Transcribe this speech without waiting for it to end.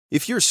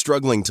If you're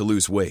struggling to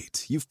lose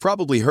weight, you've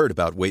probably heard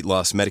about weight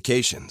loss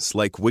medications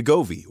like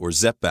Wegovy or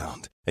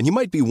Zepbound, and you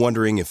might be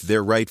wondering if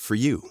they're right for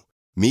you.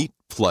 Meet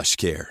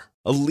PlushCare,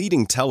 a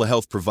leading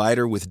telehealth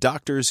provider with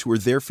doctors who are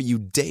there for you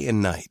day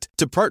and night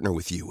to partner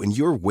with you in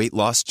your weight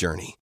loss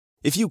journey.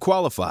 If you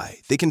qualify,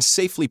 they can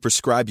safely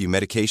prescribe you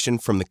medication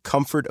from the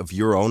comfort of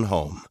your own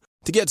home.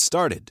 To get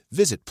started,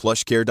 visit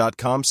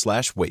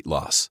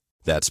plushcare.com/weightloss.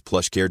 That's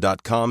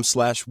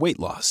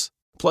plushcare.com/weightloss.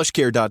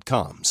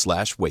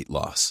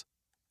 plushcare.com/weightloss.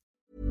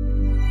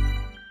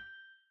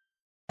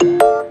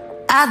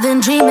 I've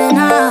been dreaming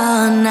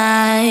all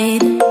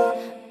night.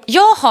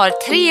 Jag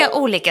har 3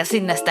 olika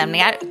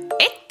sinnesstämningar. 1.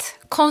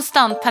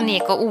 Konstant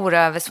panik och oro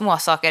över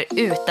småsaker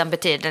utan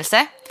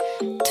betydelse.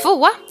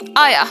 2.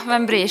 Ja,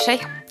 vem bryr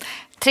sig?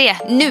 3.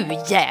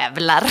 Nu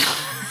jävlar.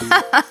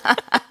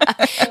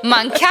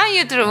 Man kan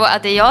ju tro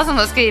att det är jag som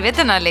har skrivit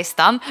den här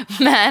listan,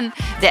 men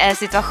det är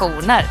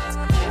situationer.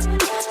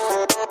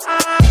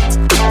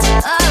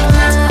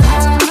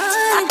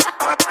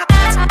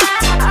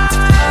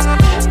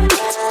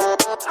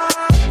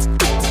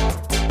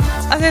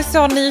 Alltså jag är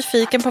så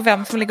nyfiken på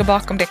vem som ligger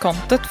bakom det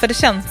kontot. För det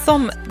känns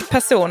som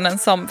personen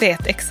som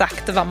vet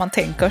exakt vad man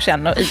tänker och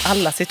känner i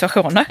alla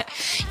situationer.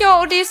 Ja,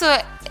 och det är så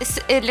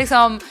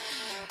liksom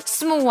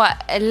små,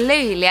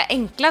 löjliga,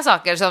 enkla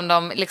saker som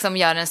de liksom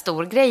gör en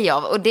stor grej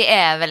av. Och det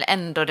är väl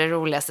ändå det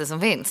roligaste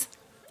som finns.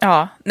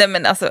 Ja, nej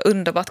men alltså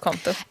underbart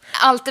konto.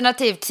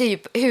 Alternativ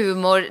typ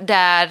humor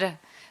där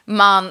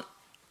man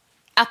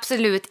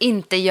absolut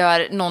inte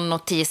gör någon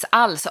notis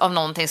alls av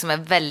någonting som är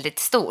väldigt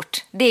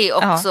stort. Det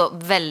är också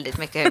väldigt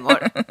mycket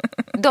humor.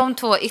 De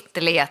 2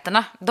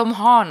 ytterligheterna, de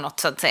har något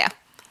så att säga.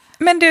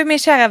 Men du, min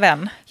kära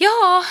vän.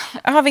 Ja.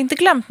 Har vi inte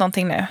glömt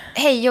någonting nu?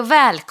 Hej och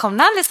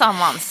välkomna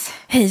allesammans.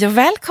 Hej och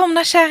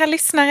välkomna kära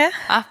lyssnare.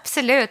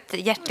 Absolut,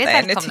 hjärtligt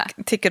välkomna.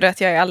 Tycker du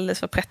att jag är alldeles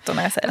för pretto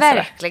när jag säger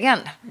verkligen.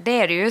 Så? Det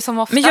är det ju som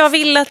oftast. Men jag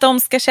vill att de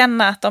ska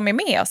känna att de är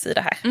med oss i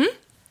det här.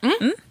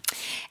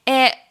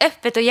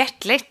 Öppet och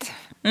hjärtligt.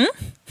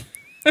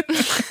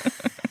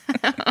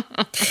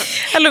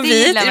 Hallå,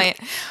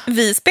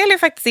 vi spelar ju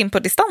faktiskt in på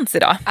distans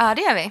idag. Ja,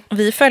 det gör vi.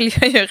 Vi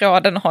följer ju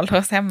råden och håller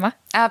oss hemma.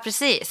 Ja,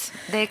 precis.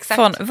 Det är exakt.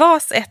 Från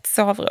vars ett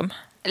sovrum.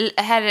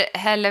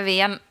 Herr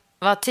Löfven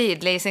var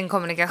tydlig i sin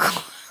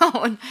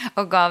kommunikation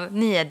och gav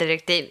nya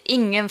direktiv.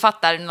 Ingen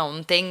fattar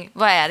någonting.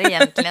 Vad är det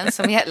egentligen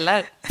som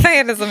gäller? Vad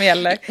är det som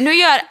gäller? Nu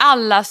gör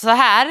alla så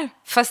här,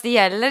 fast det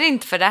gäller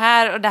inte för det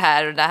här och det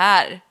här och det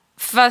här.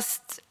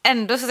 Fast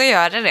ändå så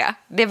gör det.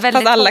 Det är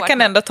väldigt fast alla hårt.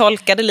 kan ändå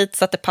tolka det lite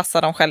så att det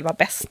passar dem själva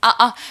bäst.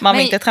 Man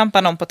vill inte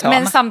trampa någon på tårna.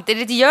 Men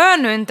samtidigt gör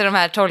nu inte de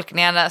här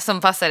tolkningarna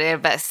som passar er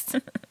bäst.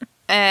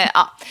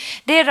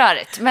 Det är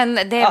rörigt. Men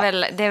det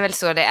är väl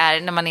så det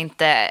är när man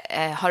inte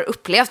har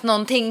upplevt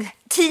någonting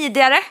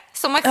tidigare.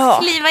 Som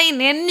att kliva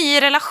in i en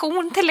ny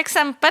relation till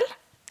exempel.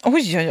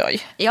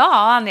 Oj. Ja,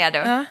 Anja, du.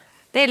 Ja.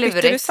 Det är lurigt.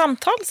 Bytte du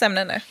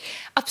samtalsämne nu?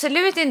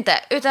 Absolut inte,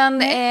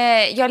 utan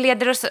jag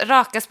leder oss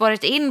raka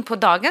spåret in på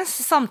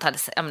dagens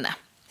samtalsämne.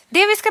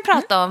 Det vi ska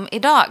prata om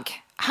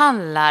idag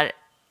handlar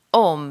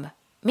om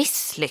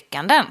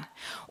misslyckanden.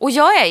 Och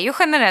jag är ju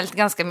generellt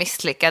ganska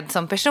misslyckad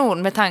som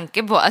person med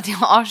tanke på att jag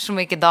har så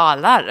mycket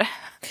dalar.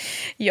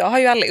 Jag har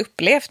ju aldrig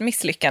upplevt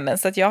misslyckanden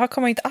så att jag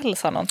kommer inte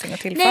alls ha någonting att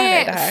tillföra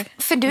i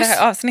det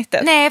här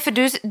avsnittet. Nej, för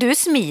du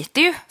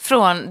smiter ju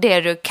från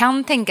det du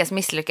kan tänkas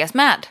misslyckas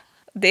med.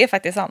 Det är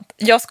faktiskt sant.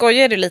 Jag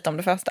skojade lite om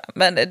det första,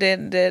 men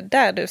det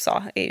där du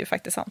sa är ju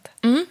faktiskt sant.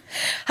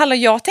 Hallå,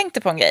 jag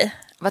tänkte på en grej.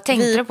 Vad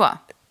tänkte du på?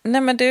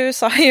 Nej, men du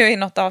sa ju i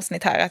något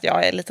avsnitt här att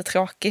jag är lite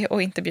tråkig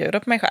och inte bjuder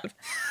på mig själv.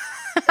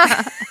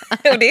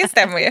 Och det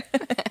stämmer ju.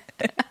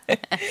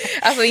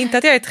 Alltså inte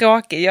att jag är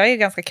tråkig, jag är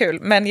ganska kul,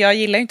 men jag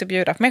gillar ju inte att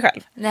bjuda på mig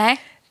själv. Nej.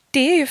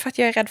 Det är ju för att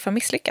jag är rädd för att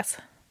misslyckas.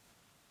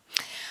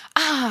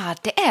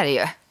 Det är det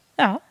ju.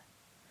 Ja.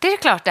 Det är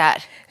klart det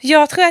är.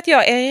 Jag tror att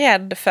jag är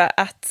rädd för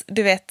att,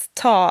 du vet,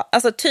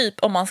 alltså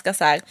typ om man ska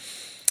så här,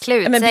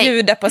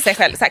 bjuda på sig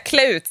själv, så här,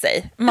 klä ut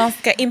sig. Man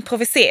ska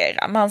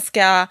improvisera, man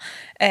ska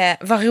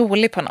vara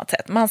rolig på något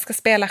sätt. Man ska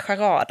spela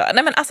charader.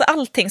 Nej, men alltså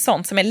allting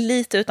sånt som är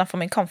lite utanför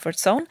min comfort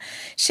zone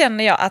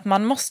känner jag att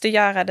man måste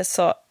göra det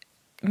så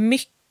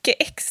mycket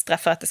extra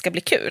för att det ska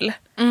bli kul.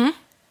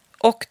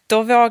 Och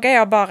då vågar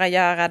jag bara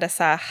göra det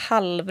så här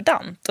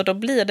halvdant och då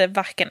blir det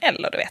varken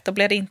eller, du vet. Då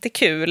blir det inte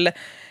kul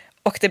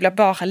och det blir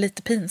bara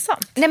lite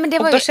pinsamt. Nej,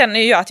 men och då känner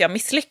jag att jag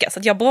misslyckas.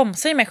 Att jag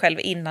bromsar ju mig själv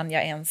innan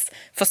jag ens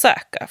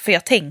försöker. För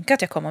jag tänker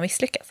att jag kommer att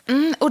misslyckas.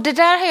 Och det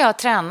där har jag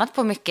tränat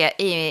på mycket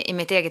i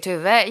mitt eget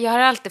huvud. Jag har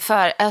alltid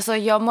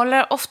jag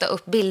målar ofta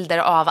upp bilder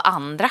av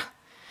andra.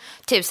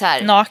 Typ så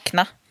här.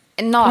 Nakna.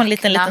 På en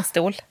liten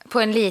stol. På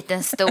en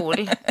liten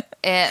stol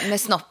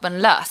med snoppen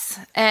lös.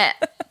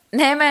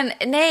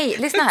 Nej,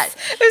 lyssna här.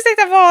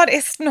 Ursäkta, vad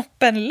är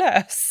snoppen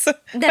lös?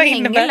 Den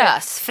hänger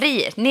lös,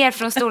 fri, ner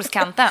från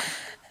stolskanten.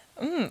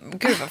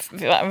 Gud,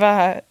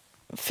 vad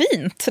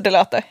fint det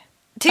låter.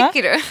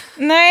 Tycker du?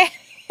 Nej,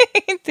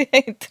 inte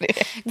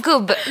det.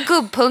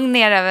 Gubbpung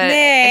ner över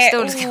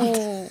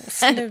stolskanten.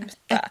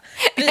 Sluta.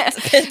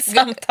 Byt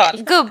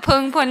samtal.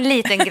 Gubbpung på en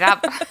liten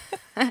grabb.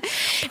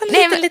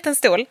 På en liten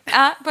stol.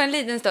 Ja, på en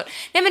liten stol.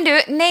 Nej men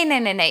du,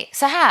 nej.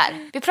 Så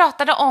här, vi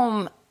pratade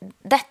om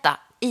detta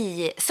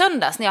i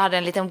söndags när jag hade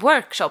en liten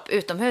workshop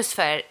utomhus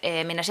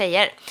för mina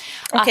tjejer.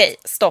 Okej,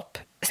 stopp.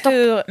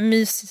 Hur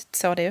mysigt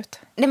såg det ut?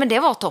 Nej men det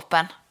var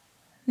toppen.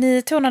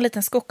 Ni tog en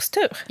liten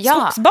skogstur.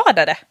 Ja.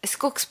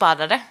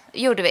 Skogsbadade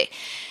Gjorde vi.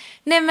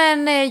 Nej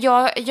men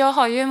jag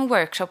har ju en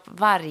workshop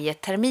varje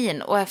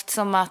termin. Och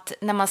eftersom att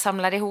när man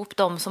samlar ihop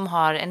de som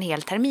har en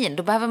hel termin,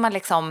 då behöver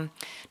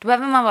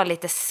man vara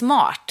lite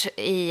smart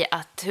i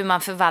att hur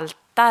man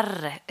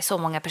förvaltar så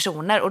många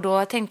personer. Och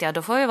då tänkte jag,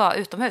 då får vi vara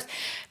utomhus.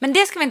 Men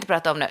det ska vi inte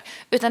prata om nu.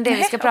 Utan det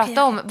vi ska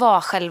prata om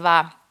var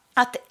själva,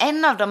 att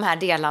en av de här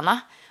delarna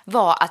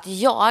var att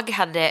jag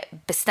hade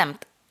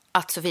bestämt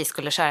att Sofie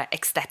skulle köra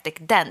ecstatic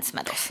dance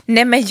med oss.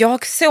 Nej men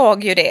jag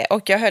såg ju det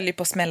och jag höll ju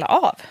på att smälla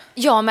av.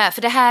 Jag med,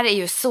 för det här är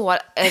ju så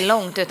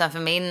långt utanför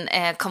min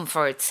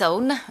comfort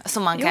zone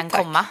som man kan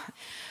komma.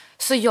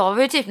 Så jag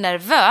var ju typ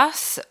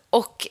nervös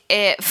och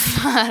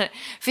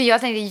för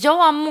jag tänkte,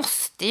 jag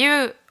måste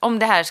ju, om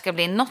det här ska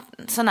bli något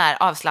sån här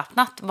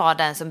avslappnat, vara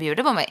den som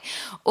bjuder på mig.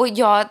 Och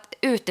jag,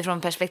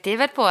 utifrån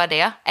perspektivet på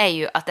det, är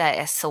ju att det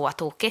är så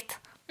tokigt.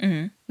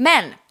 Mm.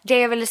 Men det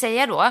jag ville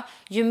säga då,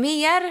 ju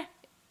mer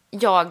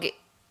jag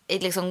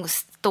liksom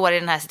står i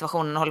den här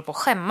situationen och håller på att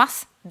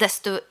skämmas,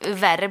 desto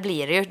värre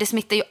blir det ju. Det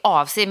smittar ju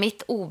av sig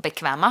mitt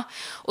obekväma.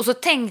 Och så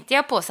tänkte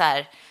jag på så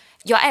här,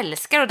 jag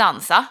älskar att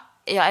dansa.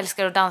 Jag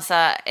älskar att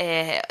dansa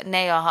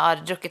när jag har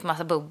druckit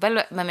massa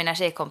bubbel med mina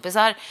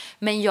tjejkompisar.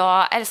 Men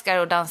jag älskar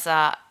att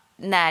dansa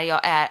när jag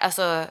är,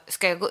 alltså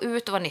ska jag gå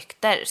ut och vara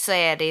nykter så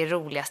är det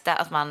roligaste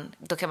att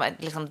då kan man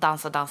liksom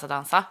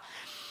dansa.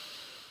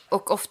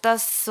 Och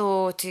oftast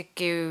så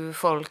tycker ju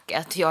folk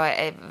att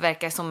jag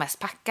verkar som mest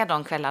packad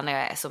de kvällarna när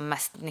jag är som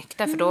mest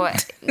nykter. För då,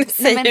 det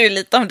säger ju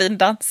lite om din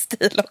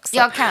dansstil också.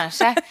 Ja,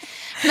 kanske.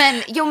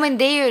 Men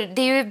det är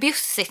ju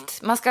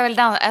bjussigt. Man ska väl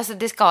dansa, alltså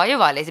det ska ju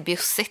vara lite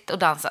bjussigt att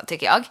dansa,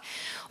 tycker jag.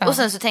 Ja. Och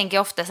sen så tänker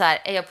jag ofta så här,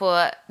 är jag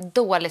på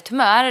dåligt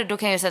humör, då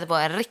kan jag sätta på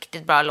en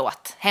riktigt bra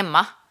låt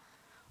hemma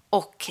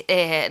och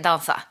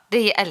dansa.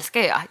 Det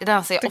älskar jag. Jag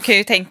dansar ju ofta. Du kan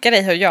ju tänka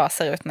dig hur jag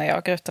ser ut när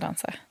jag går ut och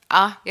dansar.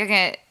 Ja, jag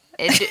kan.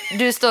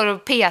 Du står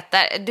och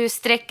petar, du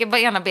sträcker på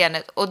ena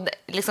benet och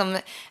liksom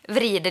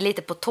vrider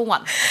lite på tån.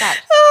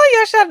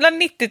 Jag känner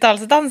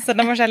 90-talsdansen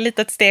när man kör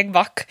lite ett steg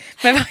bak.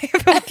 Med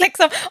varje fot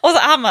liksom. Och så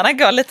armarna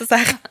går lite så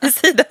här i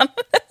sidan.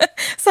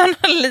 Som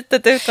en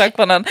litet utdrag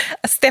på någon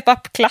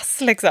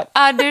step-up-klass liksom.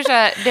 Ja, du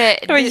kör...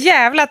 Det var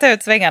jävla ta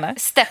ut svängarna.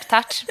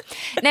 Step-touch.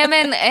 Nej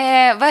men,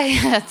 vad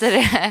heter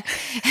det?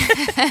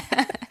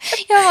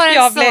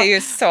 Jag blev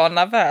ju så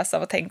nervös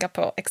av att tänka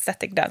på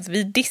ecstatic dance.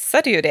 Vi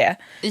dissade ju det.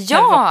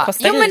 Ja,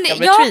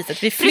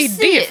 retreatet. Vi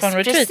flydde ju från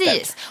retreatet.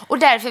 Precis. Och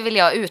därför vill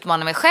jag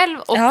utmana mig själv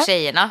och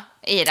tjejerna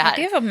i det här.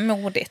 Det var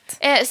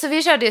modigt. Så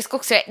vi körde ju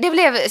skogsresa.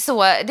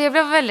 Det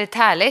blev väldigt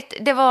härligt.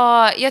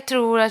 Jag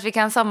tror att vi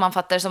kan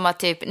sammanfatta det som att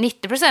typ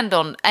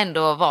 90%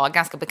 ändå var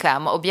ganska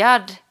bekväma och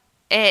bjöd.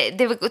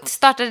 Det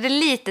startade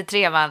lite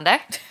trevande.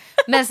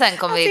 Men sen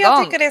kom vi igång.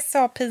 Jag tycker det är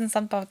så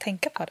pinsamt bara att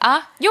tänka på det.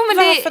 Ja,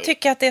 varför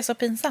tycker jag att det är så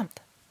pinsamt?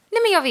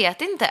 Nej, men jag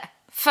vet inte.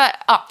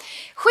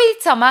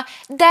 Skitsamma.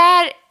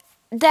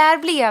 Där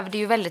blev det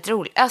ju väldigt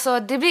roligt. Alltså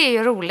det blev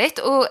ju roligt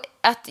och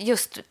att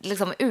just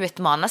liksom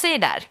utmana sig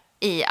där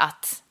i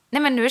att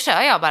nej men nu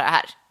kör jag bara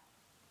här.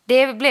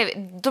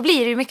 Då blir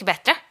det ju mycket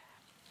bättre.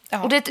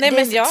 Ja. Och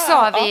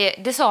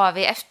det sa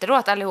vi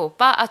efteråt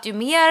allihopa, att ju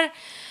mer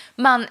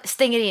man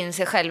stänger in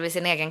sig själv i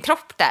sin egen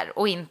kropp där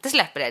och inte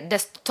släpper det,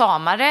 desto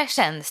tamare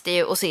känns det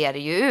ju och ser det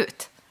ju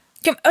ut.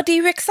 Ja, det är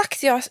ju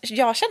exakt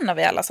jag känner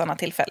vid alla sådana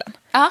tillfällen.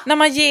 Ja. När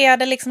man ger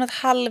det liksom ett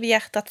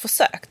halvhjärtat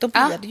försök, då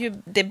blir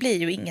det blir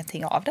ju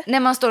ingenting av det. När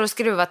man står och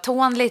skruvar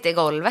tån lite i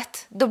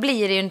golvet, då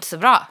blir det ju inte så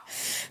bra.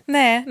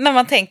 Nej, när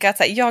man tänker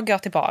att jag går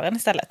till baren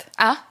istället.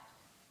 Ja.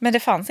 Men det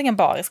fanns ingen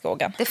bar i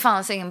skogen. Det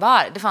fanns ingen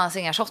bar, det fanns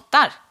inga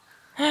shottar.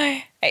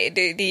 Nej,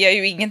 det gör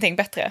ju ingenting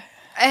bättre.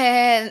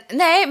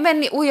 Nej,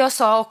 men och jag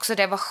sa också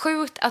det var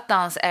sjukt att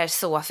dans är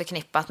så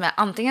förknippat med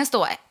antingen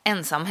stå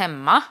ensam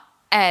hemma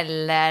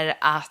eller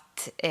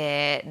att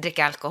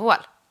dricka alkohol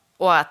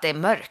och att det är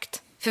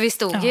mörkt. För vi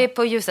stod ju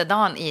på ljusa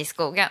dagen i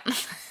skogen.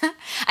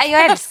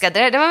 Jag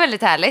älskade det var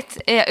väldigt härligt.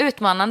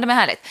 Utmanande men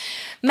härligt.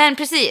 Men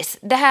precis,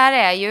 det här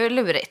är ju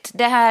lurigt.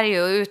 Det här är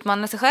ju att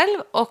utmana sig själv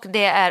och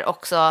det är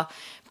också,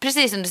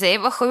 precis som du säger,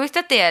 vad sjukt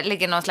att det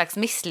ligger någon slags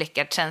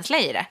misslyckad känsla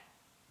i det.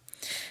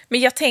 Men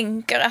jag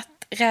tänker att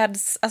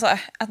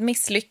att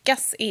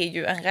misslyckas är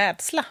ju en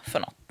rädsla för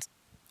något.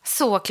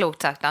 Så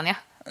klokt sagt, Anja.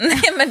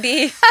 Nej, men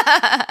det är...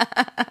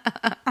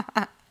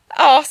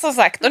 Ja, som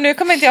sagt. Och nu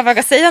kommer inte jag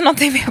våga säga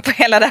någonting mer på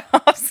hela det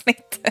här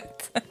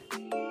avsnittet.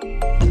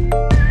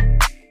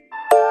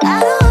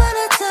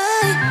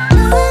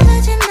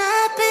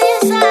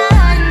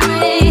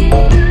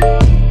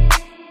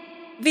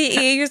 Vi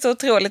är ju så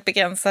otroligt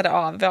begränsade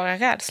av våra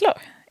rädslor.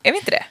 Är vi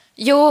inte det?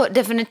 Jo,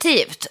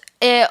 definitivt.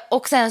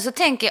 Och sen så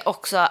tänker jag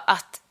också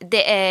att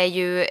det är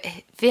ju...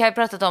 Vi har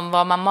pratat om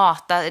vad man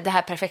matar, det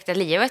här perfekta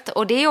livet.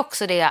 Och det är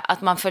också det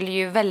att man följer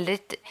ju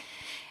väldigt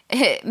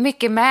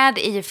mycket med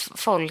i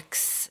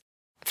folks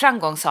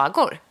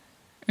framgångssagor.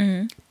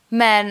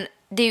 Men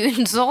det är ju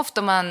inte så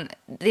ofta man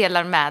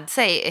delar med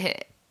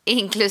sig,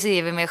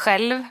 inklusive mig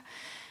själv,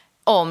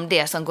 om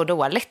det som går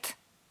dåligt.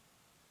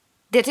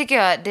 Det tycker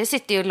jag, det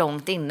sitter ju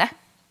långt inne.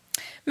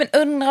 Men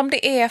undrar om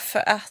det är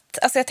för att,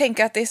 alltså jag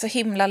tänker att det är så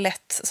himla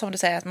lätt, som du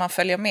säger, att man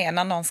följer med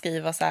när någon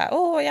skriver så här: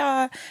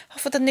 jag har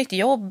fått ett nytt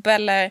jobb,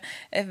 eller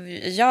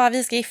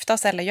vi ska gifta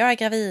oss, eller jag är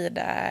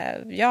gravid,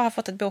 jag har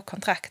fått ett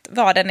bokkontrakt.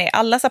 Vad den är,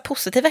 alla så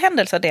positiva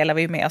händelser delar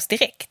vi ju med oss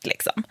direkt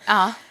liksom.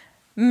 Ja.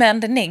 Men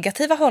det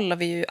negativa håller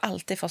vi ju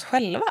alltid för oss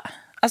själva.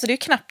 Alltså det är ju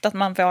knappt att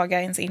man vågar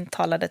ens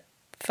intala det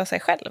för sig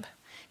själv.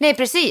 Nej,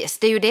 precis.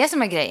 Det är ju det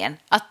som är grejen.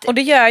 Och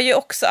det gör ju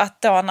också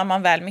att då när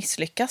man väl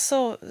misslyckas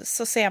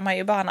så ser man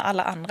ju bara när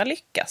alla andra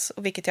lyckas.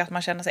 Och vilket gör att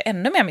man känner sig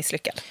ännu mer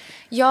misslyckad.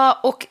 Ja,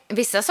 och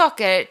vissa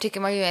saker tycker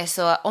man ju är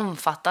så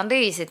omfattande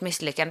i sitt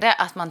misslyckande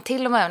att man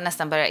till och med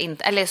nästan börjar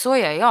eller så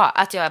gör jag,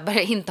 att jag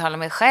börjar intala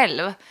mig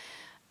själv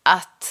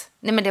att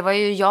nej, men det var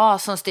ju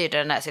jag som styrde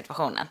den här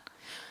situationen.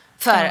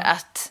 För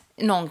att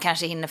någon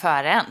kanske hinner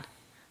före en.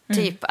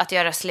 Typ att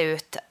göra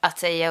slut, att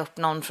säga upp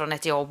någon från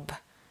ett jobb.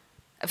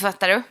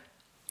 Fattar du?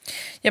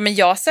 Ja, men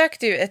jag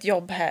sökte ju ett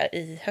jobb här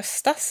i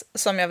höstas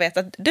som jag vet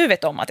att du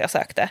vet om att jag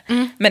sökte.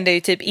 Men det är ju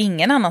typ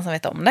ingen annan som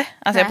vet om det.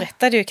 Alltså jag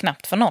berättade ju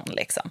knappt för någon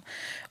liksom.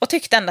 Och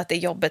tyckte ändå att det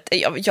jobbet,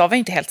 jag var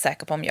inte helt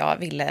säker på om jag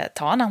ville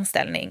ta en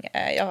anställning.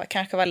 Jag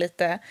kanske var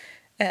lite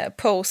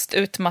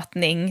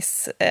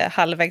post-utmattnings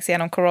halvvägs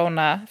genom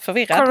corona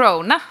förvirrad.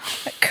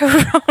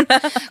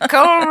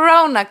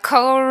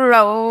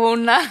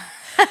 Corona.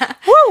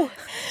 Woo!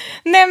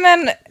 Nej,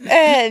 men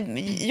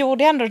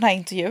gjorde jag ändå den här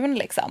intervjun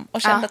liksom.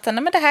 Och kände att nej,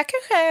 men det här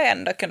kanske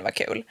ändå kunde vara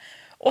kul.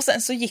 Och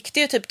sen så gick det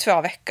ju typ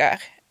 2 veckor.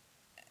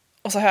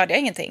 Och så hörde jag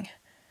ingenting.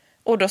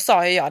 Och då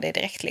sa jag det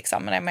direkt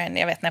liksom. Men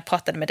jag vet när jag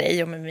pratade med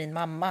dig och med min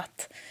mamma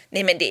att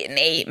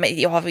men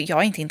jag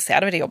är inte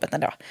intresserad av det jobbet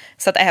ändå.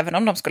 Så att även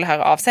om de skulle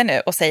höra av sig nu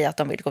och säga att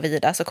de vill gå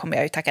vidare så kommer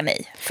jag ju tacka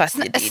nej. För att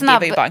det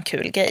var ju bara en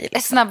kul grej.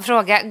 Liksom. Snabb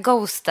fråga,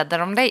 ghostade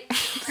de dig?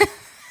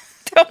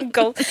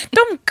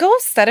 De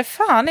ghostade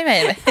fan i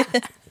mig.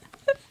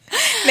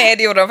 Nej,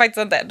 det gjorde de faktiskt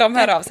inte. De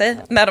hörde av sig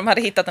när de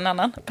hade hittat en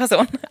annan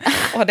person.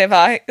 Och det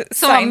var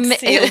signed,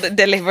 sealed,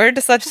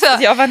 delivered. Så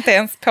att jag var inte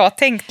ens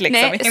påtänkt.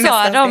 Liksom, nej,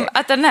 sa de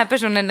att den här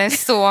personen är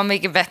så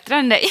mycket bättre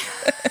än dig?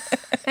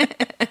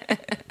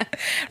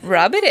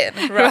 Rub it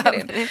in.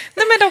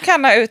 Nej, men de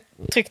kan ha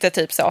uttryckt det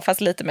typ så,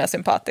 fast lite mer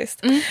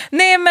sympatiskt.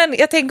 Nej, men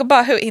jag tänker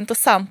bara hur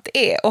intressant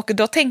det är. Och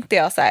då tänkte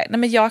jag så här, nej,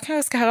 men jag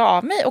kanske ska höra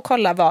av mig och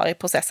kolla var i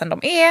processen de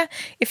är,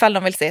 ifall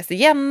de vill ses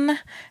igen.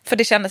 För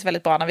det kändes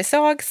väldigt bra när vi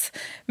sågs.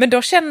 Men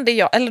då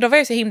då var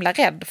jag så himla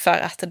rädd för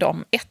att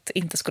de 1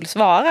 inte skulle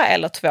svara,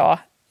 eller 2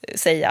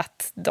 säga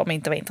att de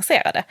inte var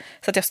intresserade.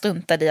 Så att jag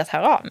struntade i att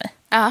höra av mig.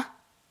 Ja.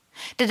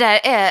 Det där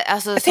är,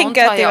 alltså, jag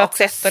tänker att det var ett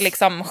sätt att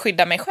liksom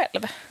skydda mig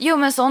själv. Jo,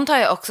 men sånt har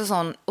jag också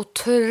sån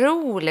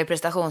otrolig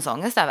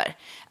prestationsångest över.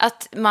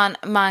 Att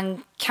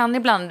man kan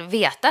ibland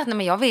veta att nej,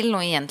 men jag vill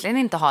nog egentligen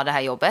inte ha det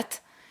här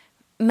jobbet.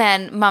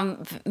 Men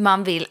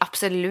man vill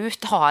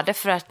absolut ha det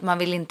för att man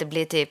vill inte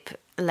bli typ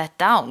let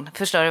down.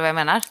 Förstår du vad jag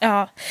menar?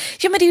 Ja,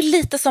 men det är ju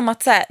lite som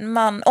att så här,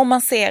 om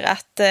man ser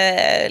att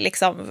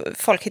liksom,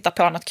 folk hittar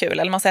på något kul,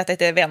 eller man ser att det är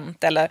ett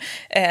event, eller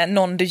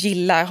någon du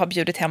gillar har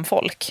bjudit hem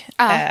folk.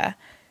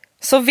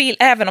 Så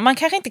även om man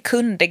kanske inte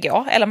kunde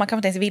gå, eller man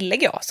kanske inte ens ville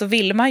gå, så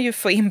vill man ju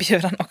få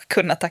inbjudan och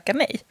kunna tacka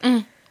nej.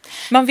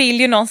 Man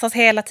vill ju någonstans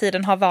hela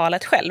tiden ha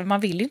valet själv. Man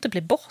vill ju inte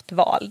bli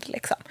bortvald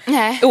liksom.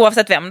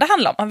 Oavsett vem det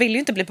handlar om. Man vill ju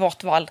inte bli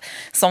bortvald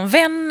som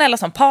vän eller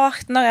som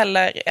partner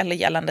eller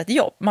gällande ett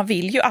jobb. Man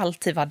vill ju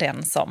alltid vara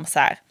den som så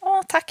här,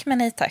 tack men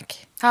nej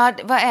tack. Ja,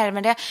 vad är det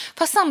med det?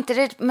 Fast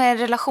samtidigt med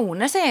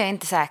relationer så är jag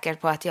inte säker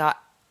på att jag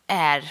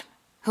är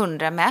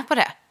 100 med på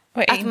det.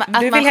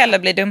 Du vill hellre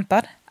bli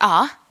dumpad?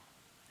 Ja.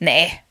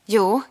 Nej.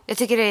 Jo, jag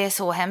tycker det är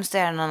så hemskt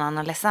att göra någon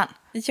annan ledsen.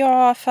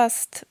 Ja,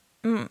 fast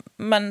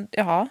men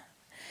ja.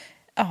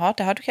 Ja,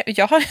 det har du.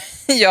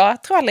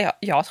 Jag tror aldrig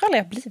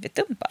jag blivit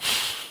dumpad.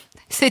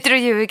 Sitter du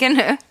och ljuger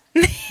nu?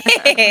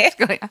 Nej.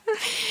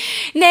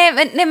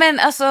 nej, men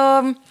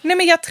alltså. Nej,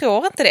 men jag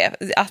tror inte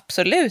det.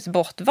 Absolut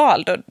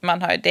bortvald, och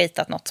man har ju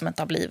dejtat något som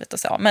inte har blivit och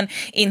så. Men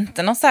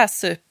inte någon så här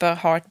super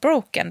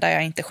heartbroken där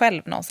jag inte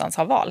själv någonstans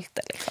har valt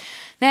det liksom.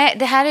 Nej,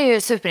 det här är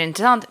ju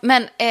superintressant.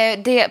 Men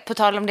det, på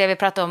tal om det vi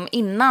pratade om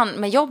innan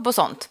med jobb och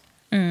sånt.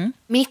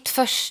 Mitt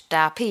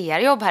första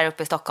PR-jobb här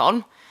uppe i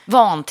Stockholm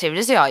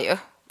vantrivdes jag ju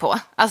på.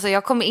 Alltså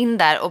jag kom in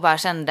där och bara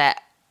kände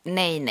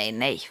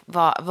nej.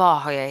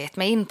 Vad har jag gett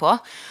mig in på?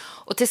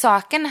 Och till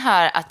saken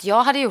hör att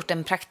jag hade gjort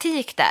en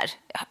praktik där.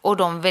 Och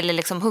de ville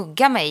liksom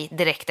hugga mig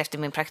direkt efter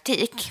min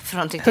praktik. För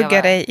de tyckte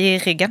hugga dig i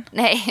ryggen?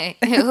 Nej,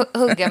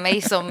 hugga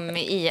mig som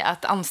i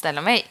att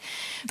anställa mig.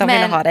 De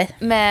ville ha dig.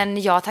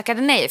 Men jag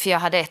tackade nej för jag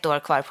hade 1 år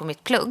kvar på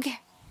mitt plugg.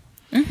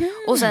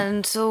 Och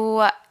sen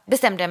så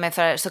bestämde jag mig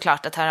för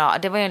såklart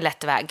att det var ju en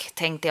lätt väg,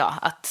 tänkte jag,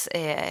 att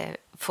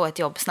få ett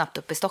jobb snabbt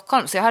upp i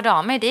Stockholm. Så jag hörde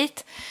av mig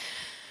dit.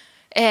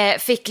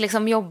 Fick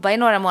liksom jobba i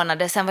några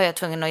månader. Sen var jag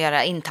tvungen att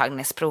göra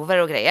intagningsprover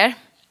och grejer.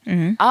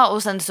 Ja,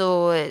 och sen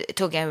så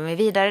tog jag mig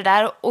vidare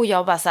där och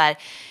jag bara så här,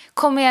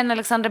 kom igen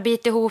Alexandra,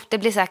 bit ihop, det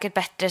blir säkert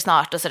bättre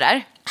snart och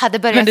sådär.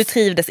 Men du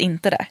trivdes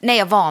inte där? Nej,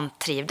 jag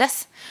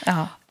vantrivdes.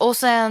 Aha. Och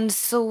sen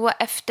så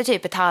efter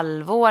typ ett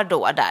halvår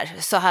då där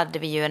så hade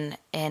vi ju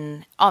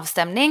en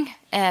avstämning.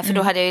 För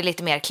då hade jag ju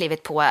lite mer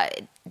klivit på.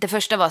 Det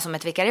första var som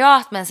ett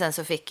vikariat, men sen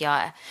så fick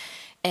jag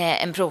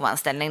en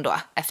provanställning då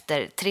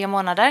efter 3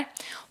 månader.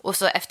 Och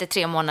så efter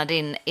 3 månader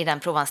in i den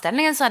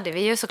provanställningen så hade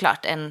vi ju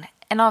såklart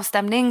en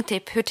avstämning,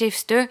 typ hur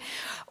trivs du?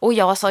 Och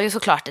jag sa ju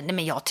såklart, nej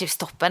men jag trivs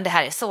toppen, det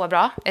här är så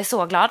bra, jag är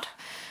så glad.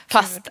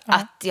 Fast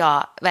att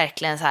jag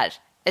verkligen så här,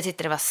 jag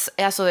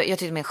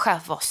tyckte min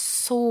chef var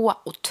så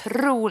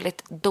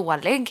otroligt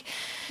dålig.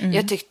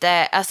 Jag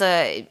tyckte, alltså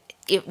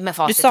med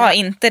facit. Du sa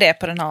inte det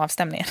på den här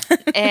avstämningen?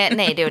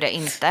 Nej, det gjorde jag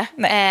inte.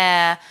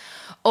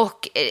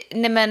 Och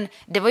nej men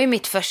det var ju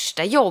mitt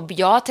första jobb.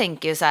 Jag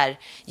tänker ju så här,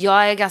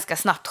 jag är ganska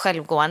snabbt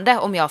självgående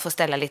om jag får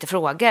ställa lite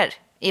frågor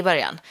i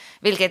början.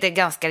 Vilket är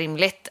ganska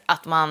rimligt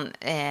att man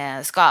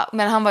ska.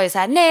 Men han var ju så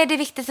här, nej det är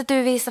viktigt att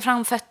du visar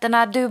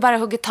framfötterna. Du bara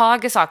hugger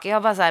tag i saker.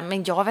 Jag bara så här,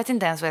 men jag vet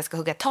inte ens vad jag ska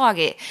hugga tag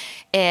i.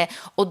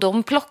 Och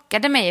de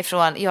plockade mig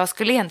ifrån, jag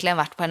skulle egentligen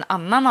varit på en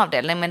annan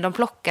avdelning. Men de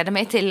plockade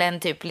mig till en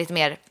typ lite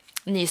mer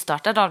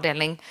nystartad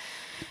avdelning.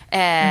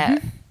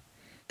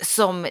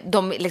 Som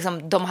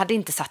de hade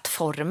inte satt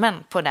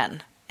formen på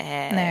den.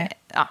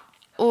 Ja.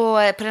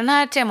 Och på den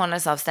här 3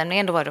 månaders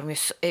avstämningen då var de ju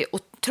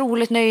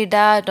otroligt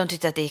nöjda. De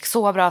tyckte att det gick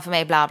så bra för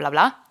mig, bla bla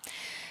bla.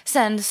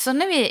 Sen så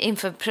när vi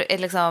inför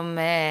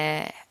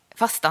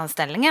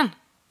fastanställningen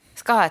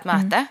ska ha ett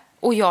möte.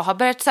 Och jag har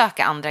börjat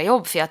söka andra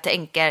jobb för jag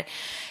tänker...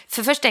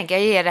 För först tänker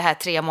jag ger det här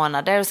 3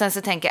 månader och sen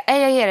så tänker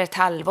jag ger det ett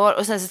halvår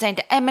och sen så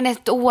tänkte jag men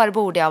 1 år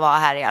borde jag vara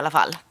här i alla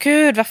fall.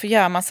 Gud, varför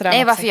gör man sådär?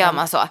 Nej, varför gör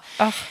man så?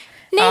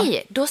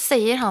 Nej, då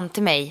säger han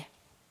till mig,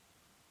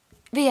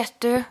 vet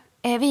du,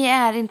 vi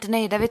är inte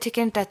nöjda, vi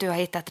tycker inte att du har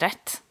hittat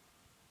rätt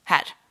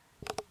här.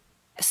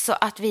 Så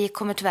att vi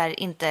kommer tyvärr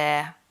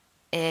inte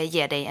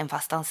ge dig en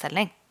fast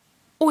anställning.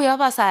 Och jag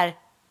bara så här,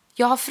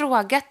 jag har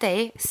frågat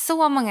dig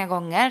så många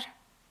gånger,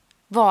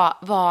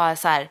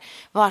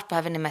 vart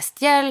behöver ni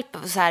mest hjälp?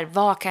 Så här,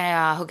 vad kan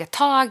jag hugga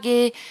tag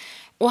i?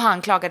 Och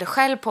han klagade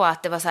själv på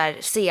att det var så här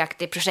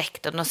segt i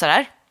projekten och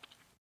sådär.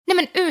 Nej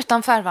men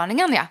utan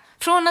förvarningen, ja.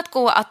 Från att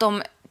gå att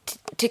de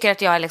tycker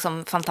att jag är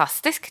liksom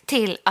fantastisk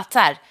till att så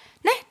här,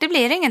 nej det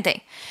blir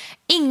ingenting.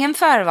 Ingen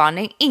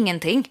förvarning,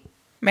 ingenting.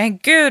 Men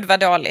gud vad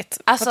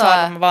dåligt. Alltså, på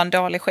tal om att vara en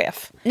dålig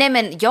chef. Nej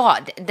men ja,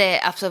 det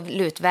är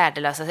absolut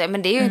värdelöst.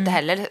 Men det är ju inte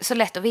heller så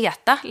lätt att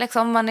veta.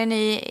 Liksom, man är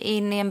ny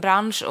in i en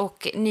bransch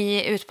och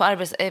ny ut på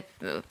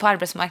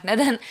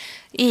arbetsmarknaden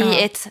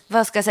i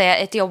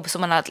ett jobb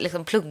som man har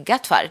liksom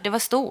pluggat för. Det var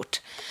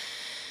stort.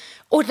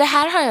 Och det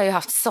här har jag ju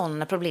haft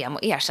sådana problem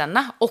att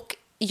erkänna. Och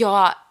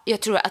jag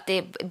tror att det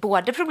är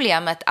både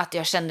problemet att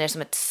jag kände det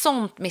som ett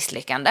sånt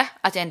misslyckande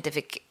att jag inte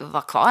fick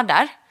vara kvar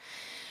där.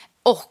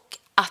 Och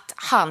att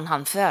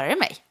han före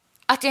mig.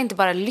 Att jag inte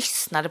bara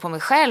lyssnade på mig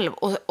själv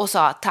och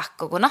sa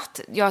tack och godnatt.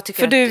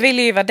 För du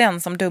ville ju vara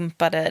den som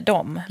dumpade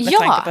dem med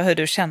tanke på hur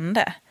du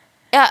kände.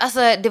 Ja,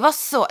 alltså det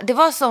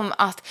var som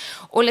att,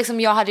 och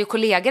liksom jag hade ju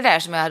kollegor där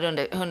som jag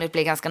hade hunnit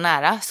bli ganska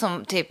nära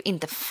som typ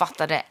inte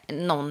fattade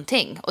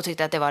någonting och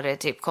tyckte att det var det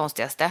typ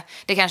konstigaste.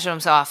 Det kanske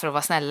de sa för att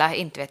vara snälla,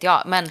 inte vet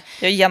jag, men...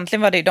 Ja,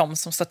 egentligen var det ju de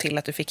som sa till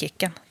att du fick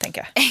kicken,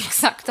 tänker jag.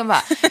 Exakt, de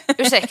bara,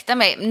 ursäkta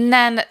mig,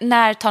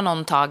 när tar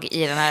någon tag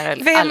i den här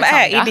Vem Alexandra?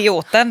 Är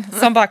idioten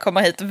som bara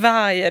kommer hit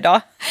varje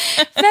dag?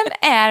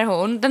 Vem är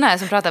hon, den här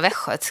som pratar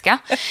västgötska?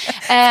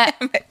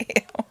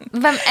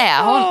 Vem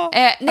är hon?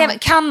 Nej,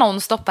 kan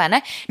någon stoppa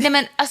henne? Nej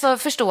men alltså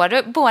förstår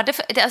du, både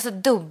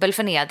dubbel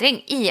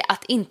förnedring i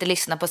att inte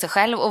lyssna på sig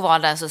själv och vara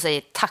den som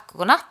säger tack och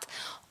godnatt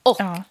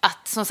och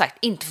att som sagt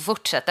inte få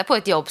fortsätta på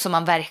ett jobb som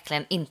man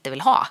verkligen inte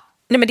vill ha.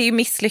 Nej men det är ju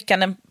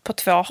misslyckanden på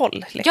 2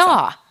 håll liksom.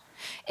 Ja,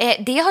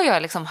 det har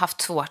jag liksom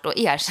haft svårt att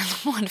erkänna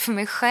både för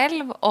mig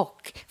själv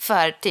och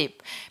för typ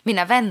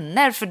mina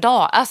vänner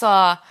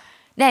för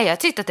nej jag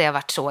tyckte att det har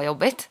varit så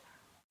jobbigt.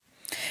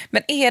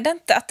 Men är det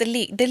inte att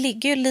det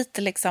ligger ju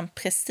lite liksom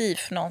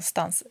prestige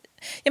någonstans?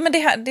 Ja men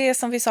det är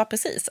som vi sa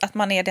precis, att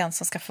man är den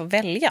som ska få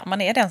välja.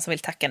 Man är den som vill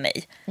tacka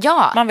nej.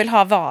 Ja. Man vill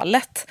ha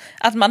valet.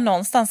 Att man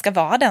någonstans ska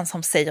vara den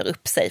som säger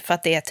upp sig för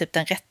att det är typ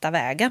den rätta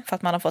vägen. För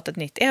att man har fått ett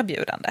nytt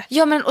erbjudande.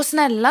 Ja men och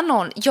snälla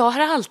någon, jag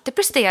har alltid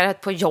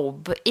presterat på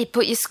jobb,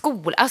 i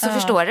skolan. Alltså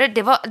förstår du,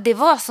 det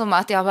var som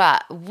att jag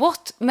bara,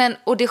 what?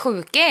 Och det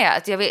sjuka är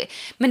att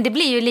men det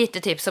blir ju lite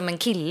typ som en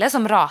kille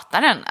som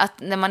ratar en. Att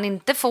när man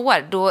inte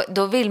får,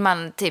 då vill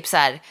man typ så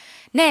här,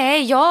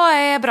 nej jag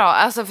är bra,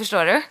 alltså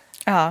förstår du?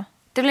 Ja.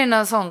 Det blir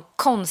någon sån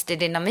konstig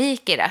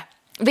dynamik i det.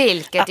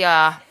 Vilket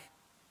jag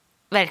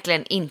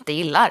verkligen inte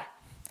gillar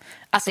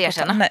att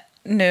erkänna.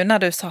 Nu när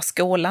du sa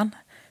skolan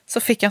så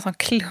fick jag en sån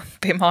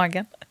klump i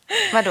magen.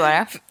 Vadå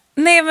då?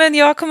 Nej men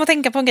jag kommer att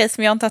tänka på en grej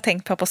som jag inte har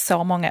tänkt på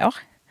så många år.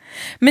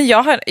 Men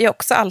jag har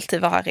också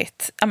alltid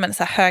varit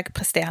så här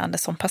högpresterande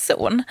som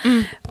person.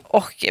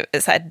 Och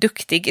så här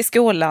duktig i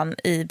skolan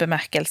i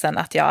bemärkelsen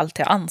att jag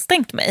alltid har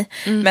ansträngt mig.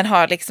 Men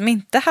har liksom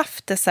inte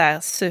haft det så här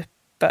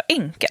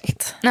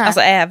superenkelt.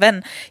 Alltså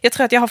även, jag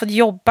tror att jag har fått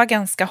jobba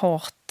ganska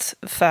hårt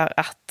för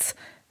att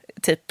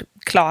typ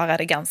klara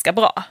det ganska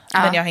bra.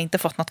 Men jag har inte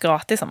fått något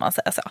gratis om man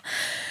säger så.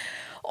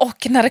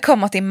 Och när det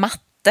kommer till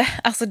matte,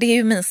 alltså det är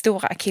ju min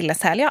stora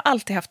akilleshäl. Jag har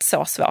alltid haft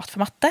så svårt för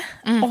matte.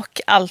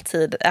 Och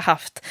alltid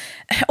haft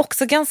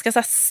också ganska så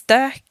här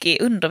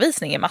stökig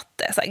undervisning i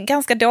matte. Så här,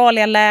 ganska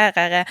dåliga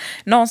lärare,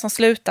 någon som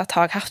slutat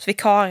ha haft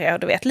vikarier och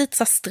du vet, lite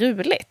så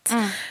struligt.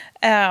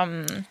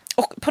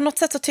 Och på något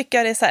sätt så tycker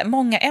jag det är så här,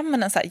 många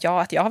ämnen så här,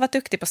 att jag har varit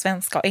duktig på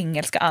svenska och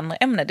engelska och andra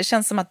ämnen. Det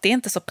känns som att det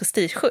inte är så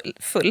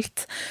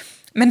prestigefullt.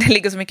 Men det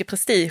ligger så mycket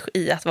prestige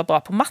i att vara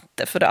bra på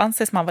matte, för då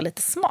anses man vara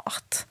lite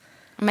smart.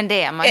 Men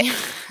det är man ju.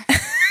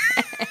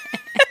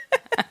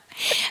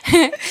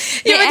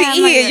 Ja,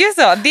 men det är ju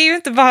så. Det är ju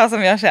inte bara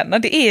som jag känner.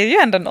 Det är ju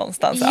ändå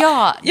någonstans så.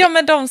 Ja,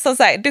 men de som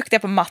säger duktiga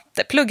på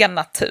matte, pluggar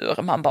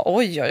natur. Man bara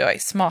oj,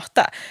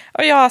 smarta.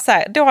 Och jag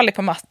säger dålig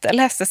på matte,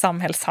 läste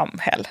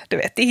samhäll. Du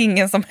vet, det är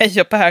ingen som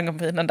höjer på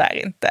ögonbrynen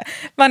där inte.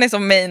 Man är så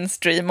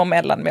mainstream och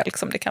mellanmjölk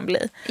som det kan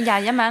bli.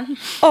 Jajamän.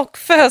 Och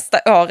första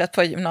året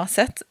på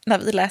gymnasiet, när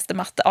vi läste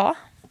matte A,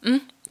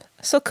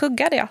 så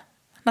kuggade jag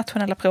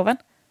nationella proven.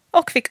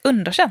 Och fick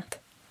underkänt.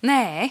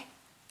 Nej.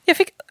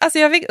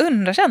 Jag fick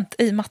underkänt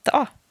i matte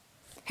A.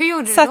 Hur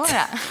gjorde du då?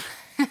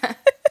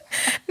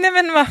 Nej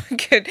men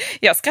gud,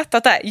 jag har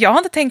skrattat där. Jag har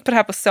inte tänkt på det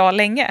här på så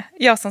länge.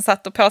 Jag som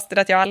satt och påstod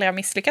att jag aldrig har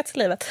misslyckats i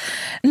livet.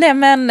 Nej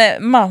men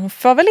man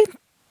får väl inte...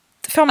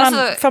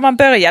 Får man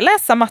börja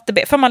läsa matte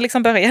B? Får man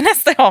liksom börja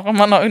nästa år om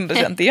man har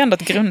underkänt? Det är ju ändå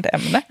ett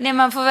grundämne. Nej,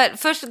 man får väl,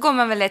 först går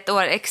man väl ett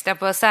år extra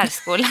på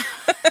särskolan.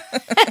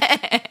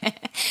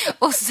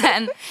 Och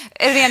sen,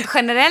 rent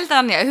generellt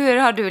Anja, hur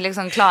har du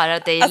liksom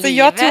klarat dig i livet?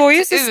 Jag tog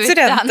ju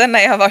studenten när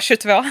jag var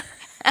 22.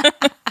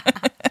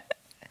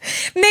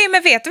 Nej,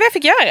 men vet du vad jag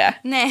fick göra?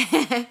 Nej.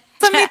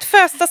 Så mitt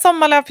första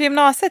sommarlov på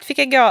gymnasiet fick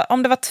jag gå,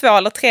 om det var 2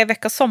 eller 3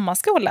 veckors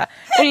sommarskola,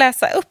 och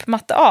läsa upp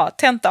matte A,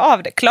 tenta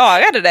av det,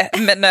 klarade det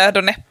med nöd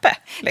och näppe.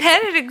 Liksom. Det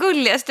här är det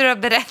gulligaste du har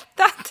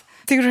berättat.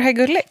 Tycker du det här är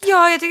gulligt?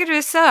 Ja, jag tycker du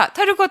är söt.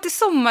 Har du gått till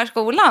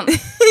sommarskolan?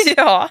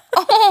 Ja.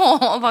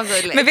 Vad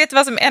gulligt. Men vet du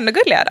vad som är ännu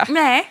gulligare då?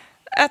 Nej.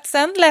 Att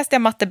sen läste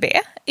jag matte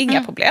B,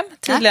 inga problem.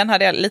 Tydligen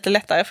hade jag lite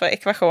lättare för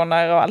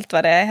ekvationer och allt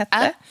vad det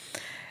hette.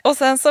 Och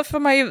sen så får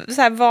man ju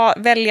så här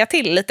välja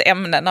till lite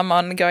ämnen när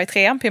man går i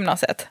 3:an på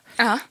gymnasiet.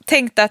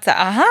 Tänkte att så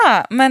här,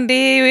 aha, men det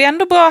är ju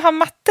ändå bra att ha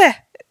matte.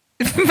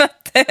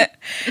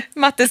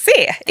 Matte C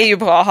är ju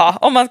bra att ha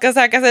om man ska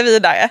söka sig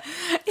vidare.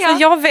 Ja.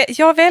 Så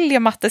jag väljer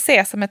matte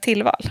C som ett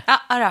tillval. Ja,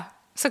 då,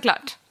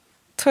 såklart.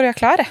 Tror du jag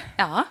klarar det?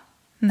 Ja.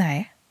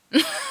 Nej.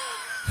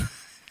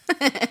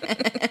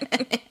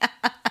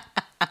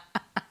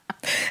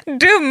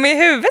 Dum i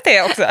huvudet är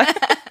jag också.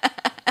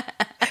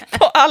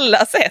 På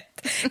alla sätt.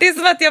 Det är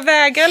som att jag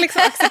vägrar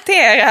liksom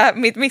acceptera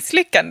mitt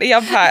misslyckande.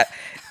 Jag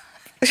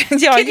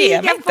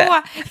ger mig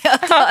inte.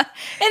 Jag tar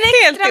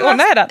en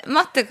extra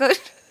mattekurs.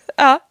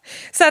 Ja,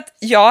 så att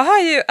jag har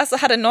ju, alltså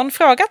hade någon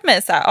frågat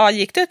mig så här,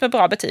 gick du ut med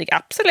bra betyg?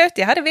 Absolut,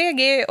 jag hade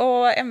VG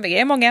och MVG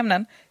i många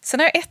ämnen. Sen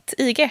har jag 1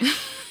 IG.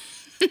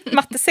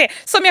 Matte C,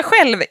 som jag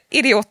själv,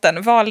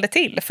 idioten, valde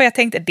till. För jag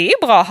tänkte, det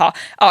är bra att ha.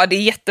 Ja, det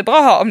är jättebra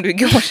att ha om du är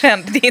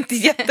godkänd. Det är inte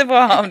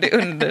jättebra att ha om du är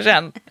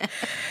underkänd.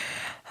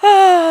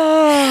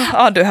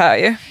 Ja, du hör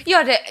ju.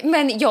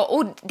 Ja,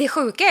 och det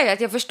sjuka är ju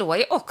att jag förstår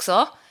ju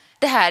också.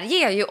 Det här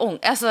ger ju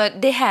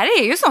det här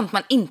är ju sånt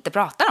man inte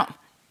pratar om.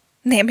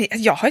 Nej, men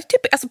jag har ju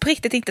typ på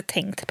riktigt inte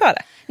tänkt på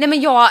det. Nej,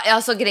 men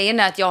grejen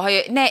är att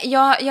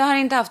jag har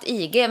inte haft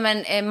IG,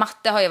 men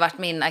matte har ju varit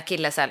min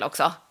akilleshäl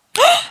också.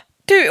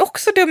 Du är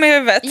också dum i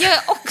huvudet. Jag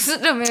är också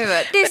dum i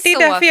huvudet. Det är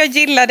därför jag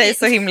gillar dig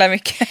så himla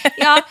mycket.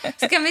 Ja,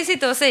 ska vi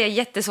sitta och säga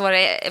jättesvåra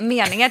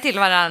meningar till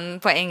varandra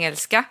på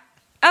engelska?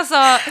 Alltså,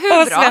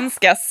 hur och bra?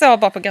 Svenska, så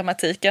bra på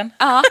grammatiken.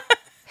 Ja,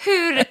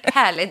 hur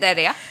härligt är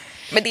det?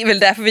 Men det är väl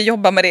därför vi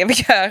jobbar med det vi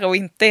gör och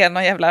inte är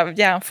någon jävla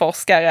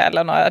hjärnforskare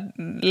eller några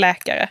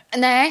läkare.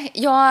 Nej,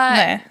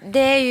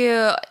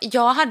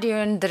 jag hade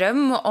ju en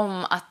dröm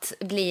om att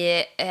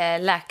bli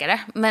läkare,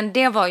 men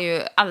det var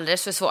ju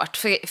alldeles för svårt,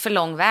 för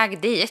lång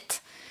väg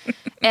dit.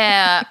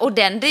 Och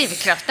den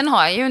drivkraften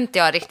har ju inte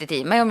jag riktigt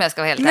i mig, om jag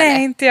ska vara helt ärlig.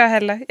 Nej, inte jag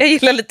heller. Jag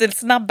gillar lite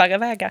snabbare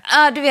vägar.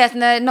 Ja, du vet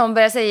när någon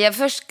börjar säga,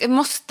 först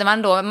måste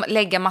man då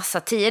lägga massa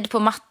tid på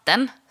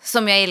matten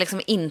som jag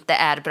liksom inte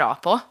är bra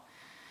på.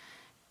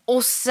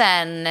 Och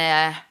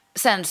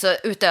sen så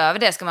utöver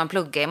det ska man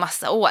plugga i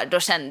massa år. Då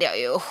kände jag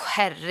ju,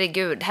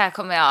 herregud, det här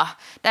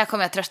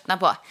kommer jag tröttna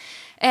på.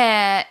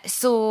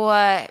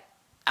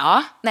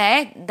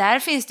 Där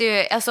finns det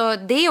ju, alltså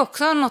det är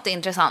också något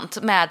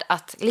intressant med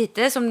att,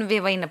 lite som vi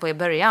var inne på i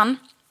början,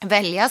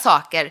 välja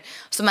saker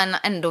som man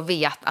ändå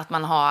vet att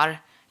man har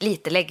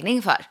lite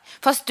läggning för.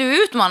 Fast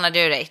du utmanade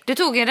ju dig. Du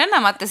tog ju den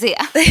här matte C.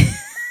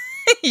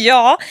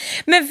 Ja,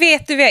 men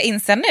vet du vad jag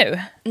inser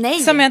nu?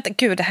 Nej.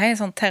 Gud, det här är en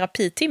sån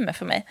terapitimme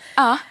för mig.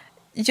 Ja.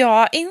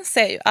 Jag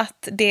inser ju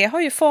att det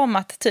har ju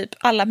format typ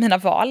alla mina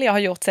val jag har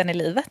gjort sen i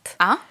livet.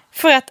 Ja.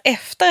 För att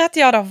efter att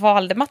jag då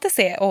valde matte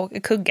C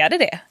och kuggade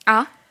det,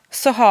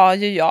 så har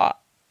ju jag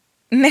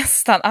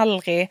nästan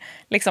aldrig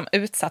liksom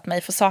utsatt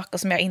mig för saker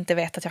som jag inte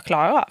vet att jag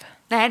klarar av.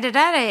 Nej, det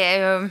där är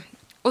ju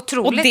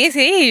otroligt. Och det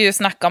är ju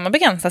snacka om att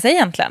begränsa sig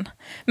egentligen.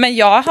 Men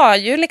jag har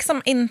ju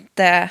liksom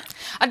inte...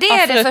 Ja, det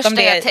är det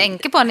första jag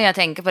tänker på när jag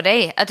tänker på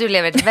dig. Att du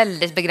lever ett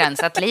väldigt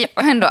begränsat liv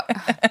ändå.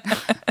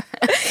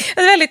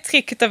 Ett väldigt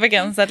tryggt och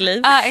begränsat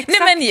liv. Ja, exakt.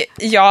 Nej,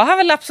 men jag har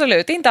väl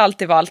absolut inte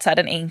alltid valt så här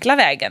den enkla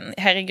vägen.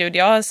 Herregud,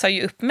 jag sa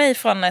ju upp mig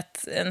från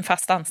en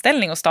fast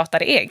anställning och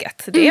startade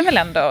eget. Det är väl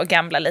ändå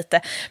gamla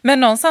lite. Men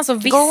någonstans så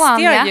visste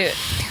jag ju...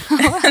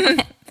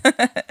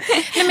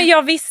 Nej, men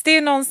jag visste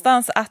ju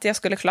någonstans att jag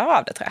skulle klara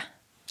av det, tror jag.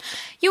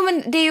 Jo,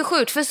 men det är ju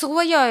sjukt, för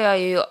så gör jag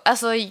ju.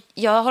 Alltså,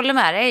 jag håller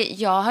med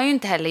dig. Jag har ju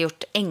inte heller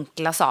gjort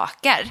enkla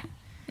saker.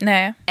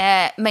 Nej.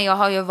 Men jag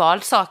har ju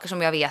valt saker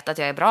som jag vet att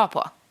jag är bra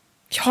på.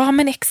 Ja,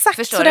 men exakt.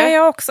 Förstår så du? där är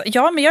jag också.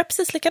 Ja, men jag är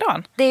precis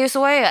likadan. Det är ju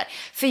så jag gör.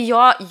 För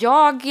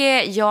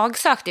jag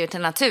sökte ju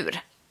till natur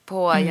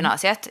på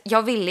gymnasiet.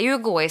 Jag ville ju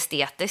gå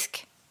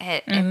estetisk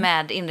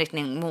med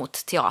inriktning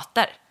mot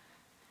teater.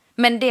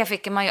 Men det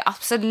fick man ju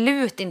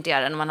absolut inte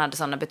göra när man hade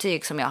sådana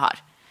betyg som jag har.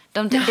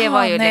 Det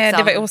var ju nej,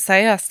 liksom... det var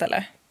oseriöst,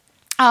 eller?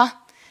 Ja,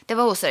 det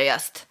var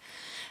oseriöst.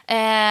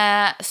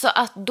 Så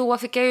att då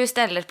fick jag ju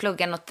istället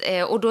plugga något,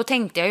 och då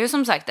tänkte jag ju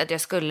som sagt att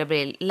jag skulle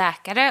bli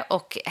läkare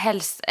och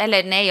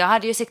jag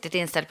hade ju siktet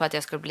inställt på att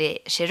jag skulle bli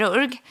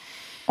kirurg.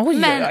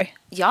 Oj.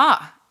 Ja,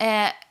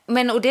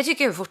 och det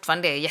tycker jag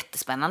fortfarande är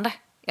jättespännande.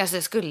 Alltså,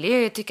 jag skulle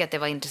ju tycka att det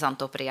var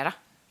intressant att operera.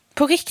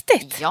 På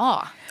riktigt?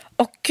 Ja.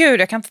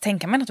 Gud, jag kan inte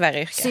tänka mig något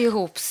värre yrke. Sy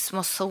ihop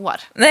små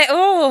sår. Nej,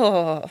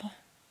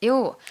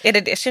 Jo. Är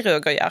det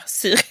kirurger gör?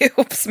 Syr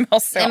ihop små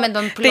sår?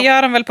 Nej, det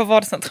gör de väl på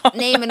vårdcentralen?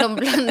 Nej, men de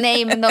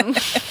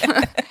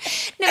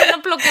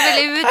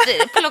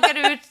plockar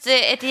väl ut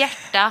ett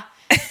hjärta,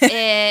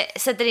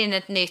 sätter in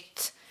ett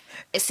nytt,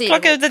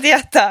 plockar ut ett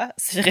hjärta,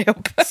 syr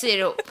ihop.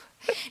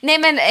 Nej,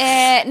 men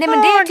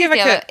det tyckte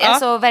jag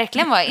alltså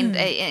verkligen var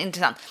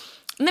intressant.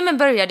 Nej, men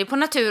började på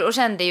natur och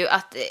kände ju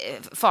att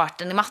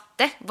farten i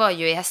matte var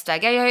ju i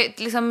hästvägar. Jag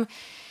liksom...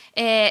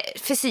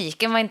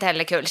 fysiken var inte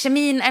heller kul.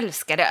 Kemin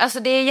älskade. Alltså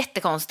det är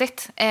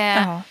jättekonstigt.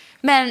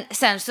 Men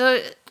sen så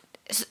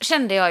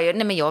kände jag ju,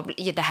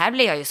 det här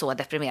blir jag ju så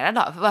deprimerad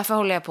av. Varför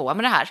håller jag på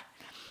med det här?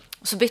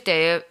 Och så bytte jag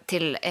ju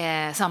till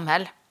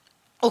samhäll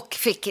och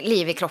fick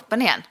liv i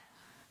kroppen igen.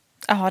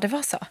 Ja, det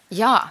var så.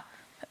 Ja.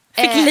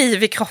 Fick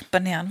liv i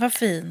kroppen igen, vad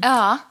fint.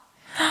 Ja.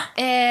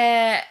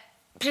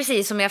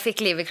 Precis som jag fick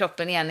liv i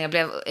kroppen igen när jag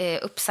blev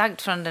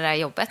uppsagd från det där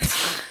jobbet.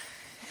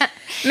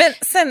 Men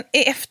sen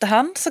i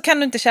efterhand så kan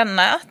du inte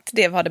känna att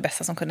det var det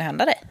bästa som kunde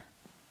hända dig?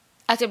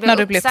 Att jag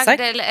blev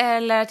uppsagd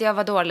eller att jag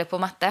var dålig på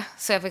matte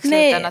så jag fick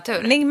sluta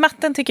natur? Nej,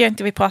 matten tycker jag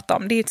inte vi pratar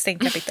om. Det är ju ett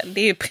stängt kapitel,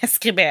 det är ju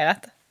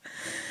preskriberat.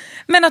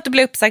 Men att du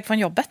blev uppsagd från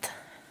jobbet?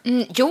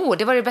 Jo,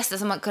 det var det bästa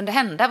som kunde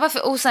hända.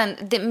 Varför? Och sen,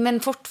 men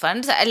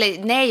fortfarande så,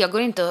 nej, jag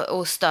går inte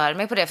och stör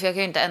mig på det för jag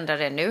kan ju inte ändra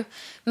det nu.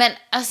 Men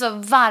alltså,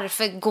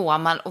 varför går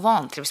man och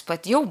vantrivs på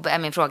ett jobb är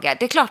min fråga.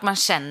 Det är klart man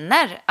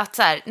känner att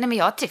så här, nej men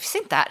jag trivs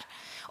inte här.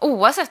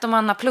 Oavsett om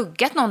man har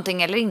pluggat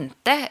någonting eller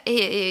inte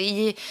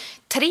i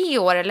 3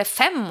 år eller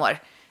 5 år.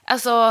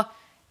 Alltså,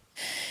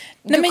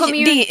 du kommer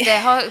ju inte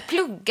ha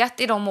pluggat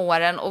i de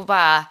åren och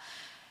bara,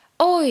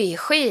 oj,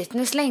 skit,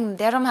 nu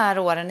slängde jag de här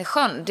åren i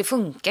sjön. Det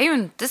funkar ju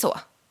inte så.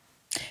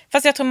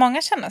 Fast jag tror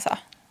många känner så.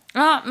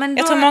 Ja, men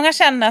jag tror många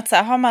känner att så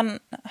här,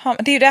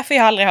 det är ju därför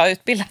jag aldrig har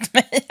utbildat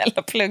mig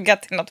eller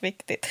pluggat till något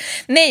viktigt.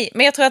 Nej,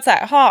 men jag tror att så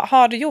här,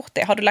 har du gjort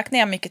det, har du lagt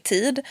ner mycket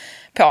tid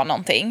på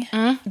någonting,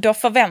 då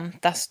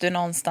förväntas du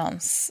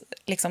någonstans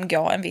liksom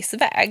gå en viss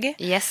väg.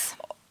 Yes.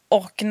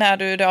 Och när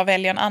du då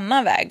väljer en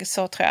annan väg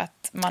så tror jag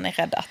att man är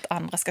rädd att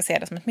andra ska se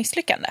det som ett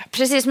misslyckande.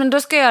 Precis, men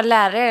då ska jag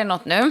lära er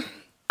något nu.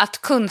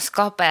 Att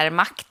kunskap är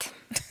makt.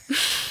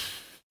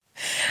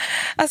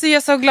 Alltså jag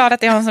är så glad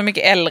att jag har en så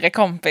mycket äldre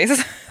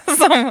kompis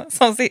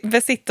som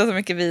besitter så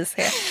mycket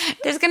vishet.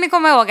 Det ska ni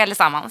komma ihåg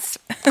allesammans.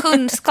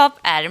 Kunskap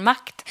är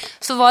makt.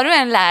 Så vad du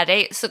än lär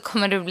dig så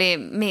kommer du bli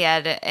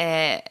mer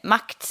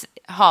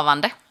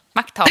makthavande.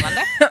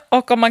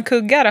 Och om man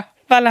kuggar då?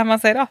 Vad lär man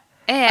sig då?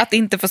 Att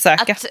inte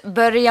försöka. Att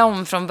börja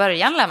om från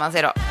början lär man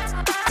sig då.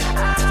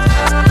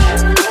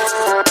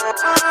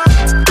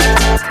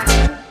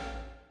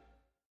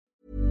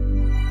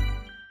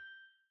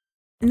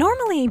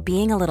 Normally,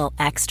 being a little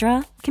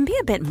extra can be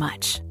a bit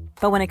much.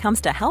 But when it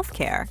comes to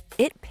healthcare,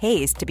 it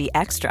pays to be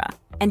extra.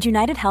 And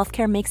United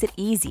Healthcare makes it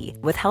easy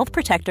with Health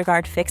Protector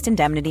Guard fixed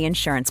indemnity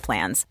insurance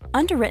plans.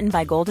 Underwritten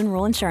by Golden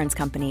Rule Insurance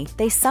Company,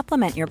 they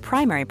supplement your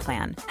primary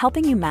plan,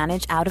 helping you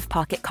manage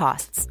out-of-pocket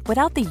costs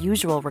without the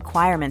usual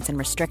requirements and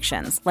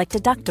restrictions like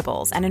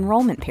deductibles and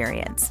enrollment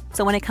periods.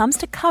 So when it comes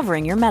to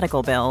covering your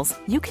medical bills,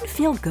 you can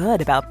feel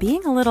good about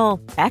being a little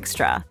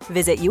extra.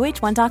 Visit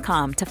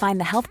uh1.com to find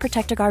the Health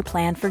Protector Guard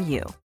plan for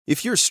you.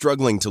 If you're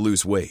struggling to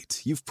lose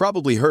weight, you've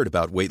probably heard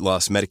about weight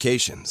loss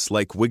medications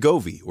like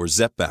Wegovy or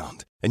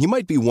Zepbound, and you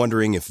might be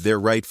wondering if they're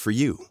right for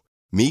you.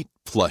 Meet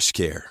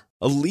PlushCare,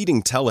 a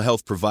leading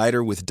telehealth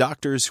provider with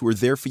doctors who are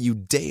there for you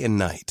day and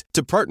night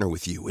to partner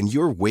with you in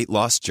your weight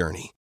loss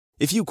journey.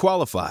 If you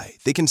qualify,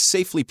 they can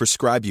safely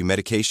prescribe you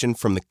medication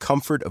from the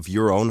comfort of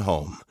your own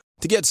home.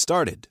 To get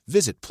started,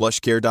 visit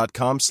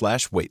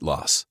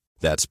plushcare.com/weightloss.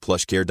 That's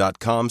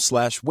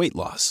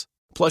plushcare.com/weightloss.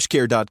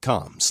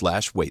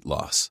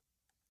 plushcare.com/weightloss.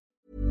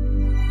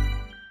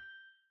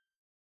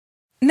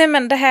 Nej,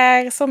 men det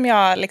här som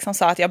jag liksom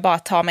sa, att jag bara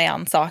tar mig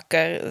an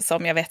saker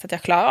som jag vet att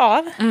jag klarar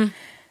av.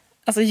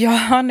 Alltså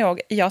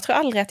jag tror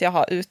aldrig att jag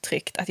har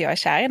uttryckt att jag är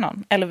kär i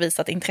någon eller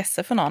visat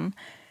intresse för någon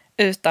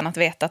utan att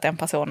veta att den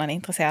personen är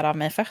intresserad av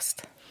mig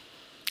först.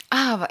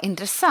 Vad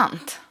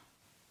intressant.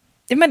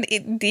 Ja, men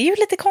det är ju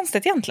lite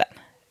konstigt egentligen.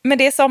 Men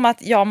det är som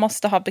att jag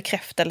måste ha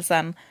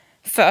bekräftelsen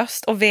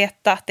först och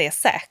veta att det är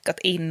säkert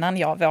innan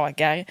jag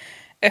vågar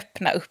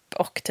öppna upp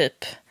och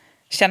typ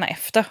känna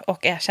efter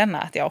och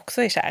erkänna att jag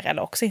också är kär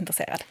eller också är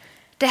intresserad.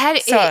 Det här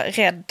så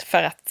rädd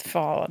för att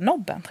få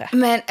nobben, tror jag.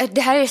 Men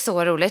det här är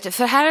så roligt,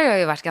 för här har jag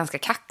ju varit ganska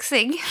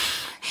kaxig.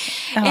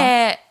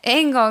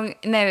 En gång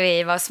när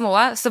vi var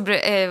små så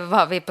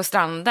var vi på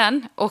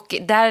stranden och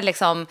där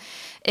liksom...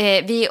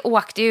 vi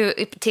åkte ju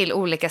upp till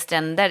olika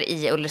stränder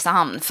i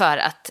Ulricehamn för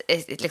att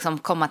liksom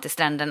komma till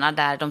stränderna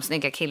där de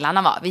snygga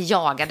killarna var. Vi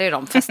jagade ju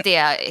dem, fast det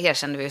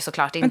erkände vi ju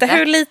såklart inte. Men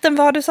hur liten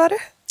var du, sa du?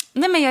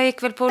 Nej, men jag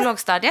gick väl på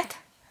lågstadiet.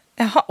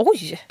 Jaha,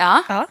 oj.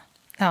 Ja.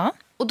 Ja.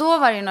 Och då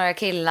var det ju några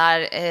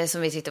killar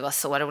som vi tyckte var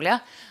så roliga.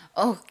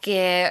 Och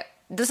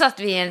då satt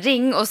vi i en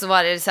ring och så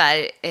var det så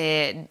här,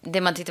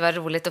 det man tyckte var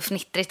roligt och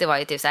fnittrigt, det var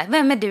ju typ så här,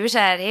 vem är du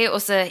kär i?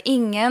 Och så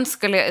ingen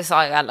skulle,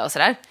 sa ju alla och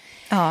sådär.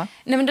 Ja.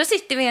 Nej, men då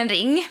sitter vi i en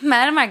ring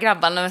med de här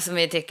grabbarna som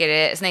vi tycker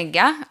är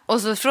snygga.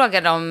 Och så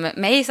frågar de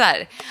mig så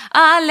här,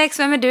 Alex,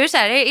 vem är du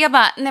kär i? Jag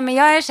bara, nej men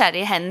jag är kär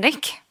i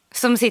Henrik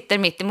som sitter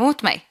mitt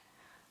emot mig.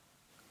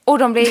 Och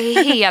de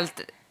blir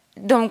helt...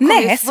 De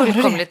kommer ju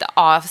fullkomligt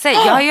av sig.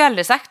 Jag har ju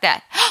aldrig sagt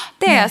det.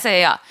 Det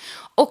säger jag.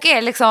 Och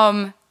är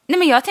liksom... Nej,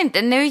 men jag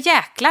tänkte, nu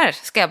jäklar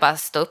ska jag bara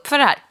stå upp för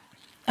det här.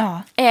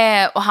 Ja.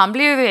 Och han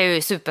blev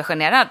ju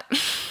supergenerad.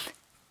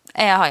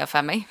 Har jag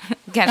för mig.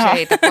 Kanske jag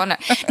hittar på nu.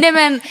 Nej,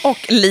 men,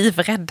 och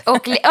livrädd.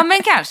 Ja,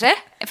 men kanske,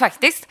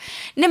 faktiskt.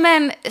 Nej,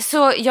 men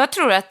så jag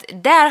tror att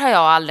där har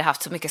jag aldrig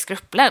haft så mycket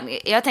skrupler.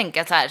 Jag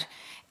tänker att så här...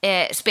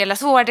 spela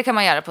svår, det kan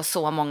man göra på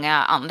så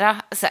många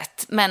andra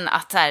sätt. Men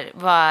att så här,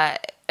 vara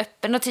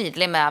öppen och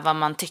tydlig med vad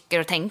man tycker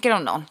och tänker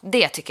om någon,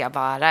 det tycker jag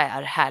bara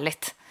är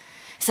härligt.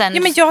 Sen...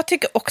 Ja, men jag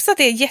tycker också att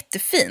det är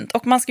jättefint.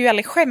 Och man ska ju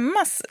aldrig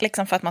skämmas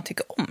liksom, för att man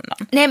tycker om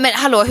någon. Nej, men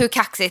hallå, hur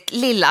kaxigt.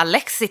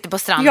 Lill-Alex sitter på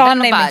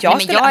stranden och bara,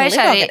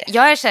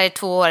 jag är kär i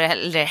 2 år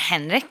äldre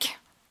Henrik.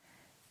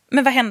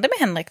 Men vad hände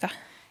med Henrik då?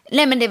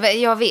 Nej, men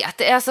jag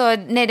vet. Alltså,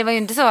 nej, det var ju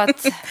inte så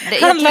att...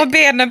 Han la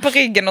benen på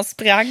ryggen och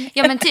sprang.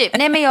 Ja, men typ.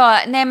 Nej,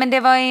 men det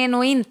var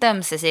nog inte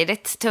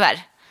ömsesidigt,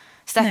 tyvärr.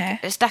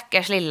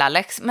 Stackars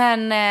Lill-Alex.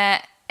 Men,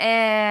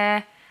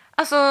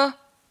 alltså...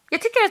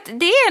 Jag tycker att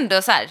det är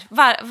ändå så här,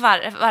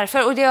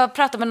 varför? Och jag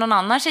pratade med någon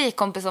annan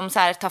tjejkompis om så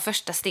här, ta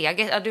första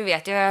steget. Ja, du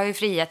vet, jag har ju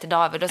friat till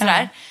David och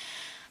sådär.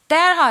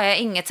 Där har jag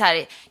inget så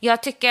här,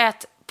 jag tycker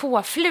att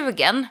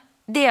påflugen,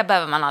 det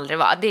behöver man aldrig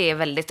vara. Det är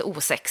väldigt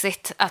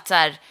osexigt att så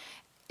här,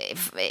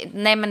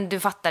 nej men du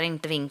fattar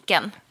inte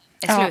vinkeln.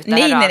 Sluta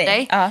höra av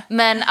dig. Ja.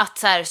 Men att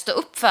så här, stå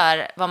upp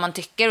för vad man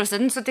tycker. Och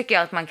sen så tycker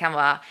jag att man kan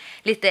vara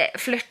lite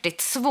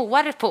flörtigt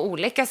svår på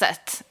olika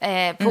sätt.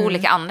 På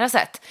olika andra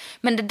sätt.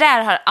 Men det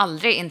där har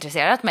aldrig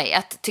intresserat mig.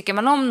 Att tycker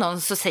man om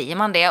någon så säger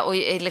man det. Och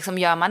liksom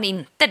gör man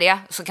inte det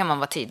så kan man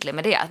vara tydlig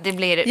med det. Det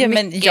blir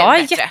mycket jag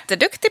är bättre.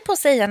 Jätteduktig på att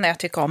säga när jag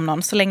tycker om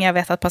någon. Så länge jag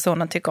vet att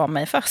personen tycker om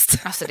mig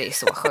först. Alltså det är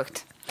så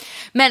sjukt.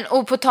 Men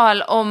och på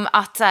tal om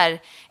att, så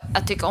här,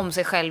 att tycka om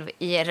sig själv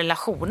i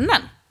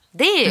relationen.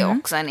 Det är ju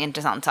också en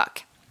intressant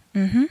sak.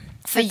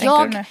 För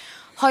jag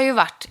har ju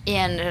varit i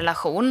en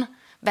relation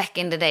back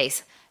in the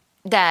days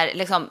där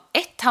liksom,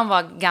 han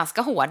var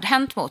ganska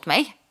hårdhänt mot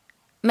mig.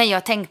 Men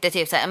jag tänkte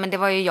typ så här, men det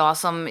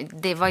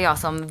var jag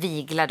som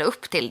viglade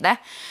upp till det.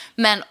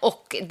 Men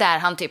och där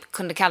han typ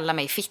kunde kalla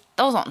mig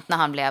fitta och sånt när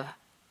han blev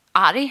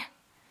arg.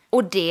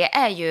 Och det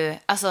är ju,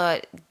 alltså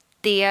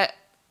det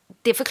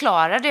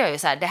förklarade jag ju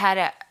så här, det här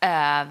är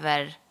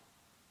över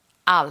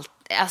allt.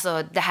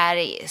 Alltså det här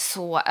är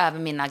så över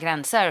mina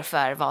gränser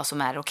för vad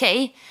som är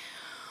okej.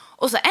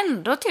 Och så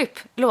ändå typ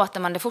låter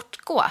man det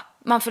fortgå.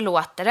 Man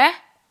förlåter det,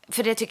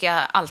 för det tycker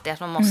jag alltid att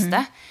man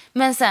måste.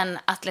 Men sen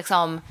att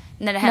liksom,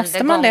 när det händer...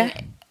 Måste man det?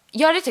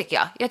 Ja, det tycker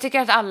jag. Jag tycker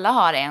att alla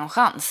har en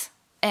chans.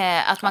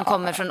 Att man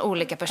kommer från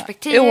olika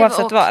perspektiv.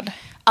 Oavsett vad?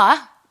 Ja,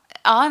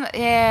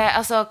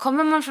 alltså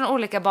kommer man från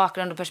olika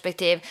bakgrund och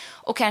perspektiv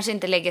och kanske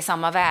inte lägger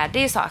samma värde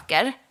i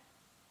saker,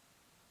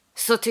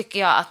 så tycker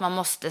jag att man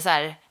måste så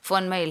här, få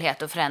en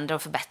möjlighet att förändra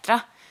och förbättra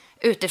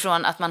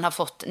utifrån att man har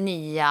fått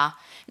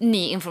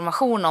ny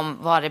information om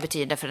vad det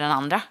betyder för den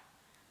andra.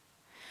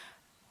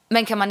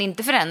 Men kan man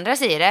inte förändra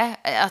sig i det,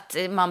 att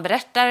man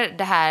berättar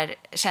det här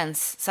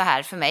känns så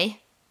här för mig,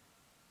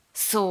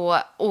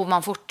 och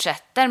man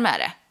fortsätter med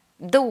det,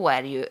 då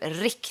är det ju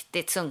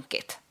riktigt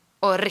sunkigt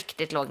och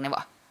riktigt låg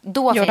nivå.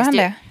 Då gjorde finns han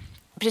det?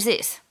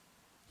 Precis,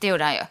 det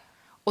gjorde han ju.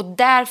 Och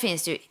där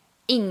finns ju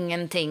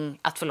ingenting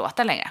att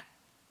förlåta längre.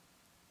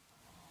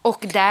 Och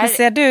där... Men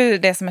ser du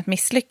det som ett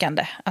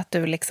misslyckande? Att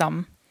du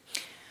liksom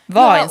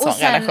var i en sån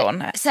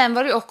relation? Sen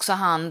var det också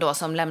han då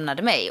som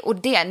lämnade mig. Och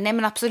det, nej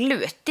men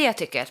absolut, det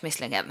tycker jag är ett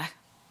misslyckande.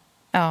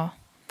 Ja.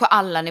 På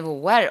alla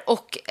nivåer.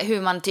 Och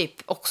hur man typ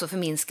också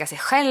förminskar sig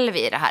själv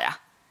i det här.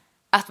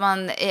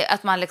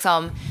 Att man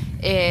liksom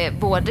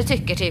både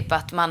tycker typ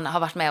att man har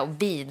varit med och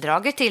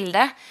bidragit till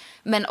det.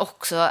 Men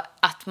också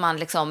att man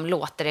liksom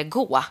låter det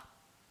gå.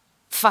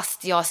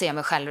 Fast jag ser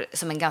mig själv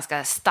som en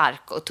ganska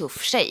stark och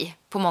tuff tjej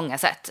på många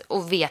sätt.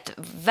 Och vet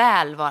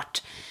väl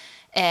vart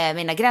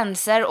mina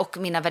gränser och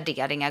mina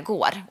värderingar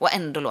går. Och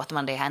ändå låter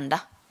man det hända.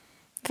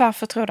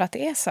 Varför tror du att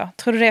det är så?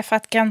 Tror du det är för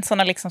att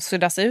gränserna liksom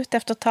suddas ut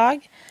efter ett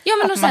tag? Ja,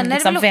 men att man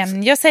liksom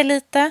vänjer sig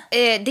lite?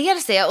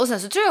 Dels det, och sen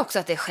så tror jag också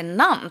att det är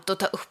genant att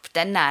ta upp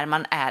det när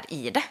man är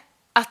i det.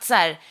 Att så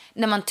här,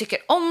 när man tycker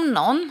om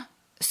någon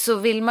så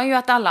vill man ju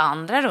att alla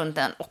andra runt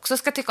en också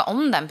ska tycka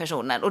om den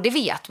personen. Och det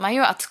vet man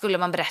ju att skulle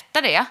man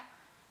berätta det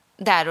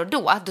där och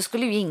då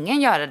skulle ju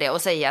ingen göra det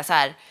och säga så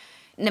här,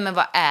 nej men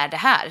vad är det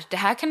här? Det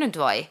här kan du inte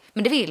vara i.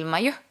 Men det vill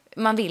man ju.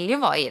 Man vill ju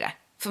vara i det.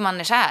 För man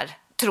är kär,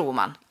 tror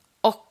man.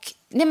 Och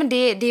nej men det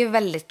är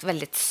väldigt,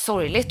 väldigt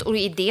sorgligt. Och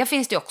i det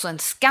finns det ju också en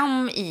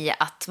skam i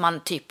att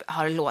man typ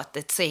har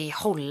låtit sig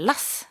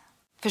hållas.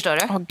 Förstår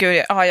du? Åh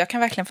gud, ja, jag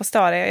kan verkligen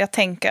förstå det. Jag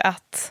tänker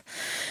att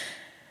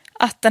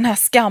den här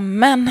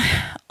skammen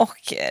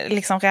och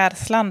liksom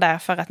rädslan där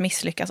för att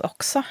misslyckas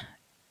också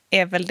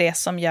är väl det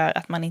som gör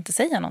att man inte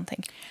säger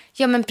någonting.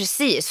 Ja men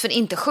precis, för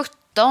inte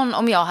 17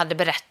 om jag hade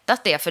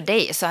berättat det för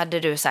dig så hade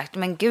du sagt,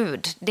 men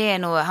gud, det är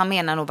nog, han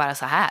menar nog bara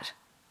så här.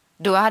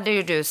 Då hade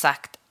ju du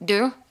sagt,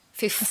 du,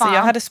 fy fan. Alltså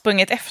jag hade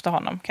sprungit efter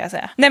honom kan jag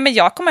säga. Nej men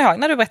jag kommer ihåg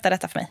när du berättade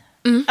detta för mig.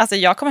 Alltså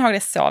jag kommer ihåg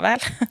det så väl.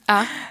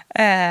 Ja.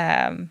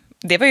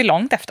 Det var ju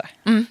långt efter.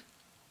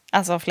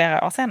 Alltså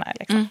flera år senare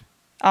liksom.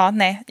 Ja,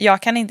 nej,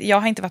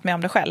 jag har inte varit med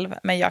om det själv,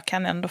 men jag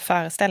kan ändå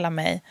föreställa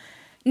mig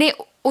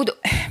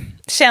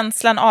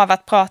känslan av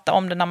att prata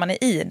om det när man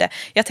är i det.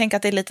 Jag tänker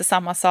att det är lite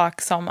samma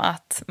sak som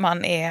att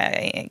man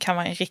kan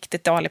vara en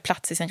riktigt dålig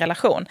plats i sin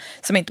relation,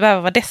 som inte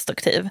behöver vara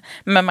destruktiv,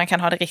 men man kan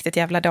ha det riktigt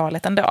jävla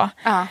dåligt ändå.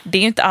 Ja. Det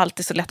är ju inte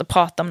alltid så lätt att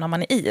prata om när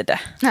man är i det.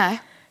 Nej.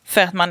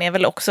 För att man är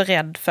väl också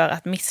rädd för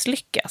att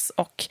misslyckas,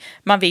 och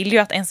man vill ju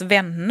att ens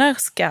vänner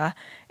ska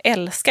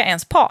älska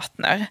ens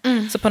partner.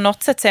 Så på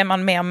något sätt så är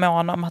man mer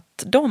mån om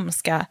att de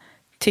ska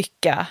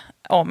tycka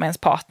om ens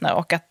partner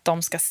och att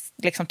de ska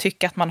liksom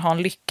tycka att man har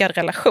en lyckad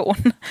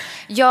relation.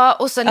 Ja,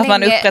 och så att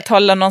man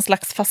upprätthåller någon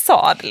slags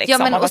fasad liksom, ja,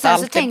 men, av och att sen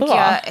allt så är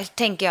bra.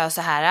 tänker jag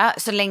så här,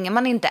 så länge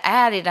man inte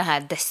är i det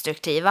här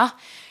destruktiva,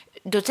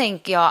 då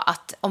tänker jag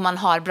att om man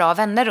har bra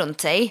vänner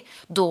runt sig,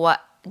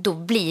 då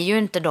blir ju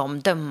inte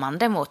de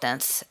dömande mot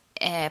ens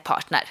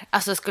partner.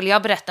 Alltså skulle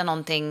jag berätta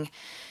någonting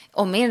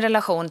om min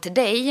relation till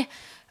dig,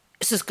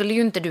 så skulle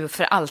ju inte du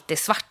för alltid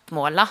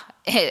svartmåla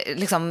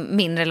liksom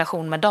min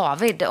relation med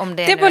David. Om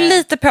det beror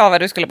lite på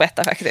vad du skulle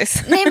berätta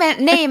faktiskt.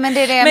 Nej, men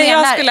det är det jag men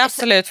menar. Jag skulle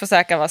absolut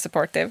försöka vara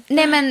supportive.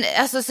 Nej, men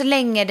alltså så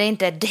länge det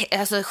inte är...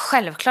 Alltså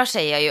självklart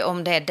säger jag ju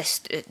om det är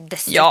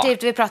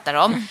destruktivt vi pratar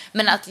om.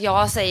 Men att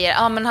jag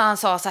säger, men han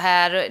sa så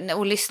här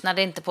och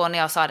lyssnade inte på när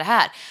jag sa det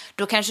här.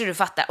 Då kanske du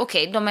fattar,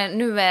 okej,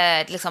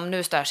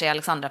 nu stör sig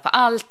Alexandra på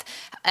allt.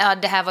 Ja,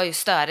 det här var ju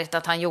störigt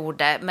att han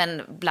gjorde,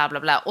 men bla bla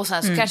bla. Och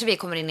sen så kanske vi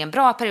kommer in i en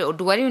bra period.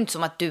 Då är det ju inte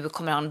som att du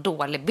kommer ha en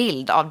dålig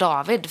bild av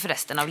David för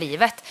resten av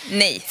livet.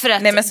 Nej, för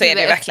att men så är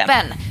det ju verkligen.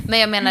 Öppen. Men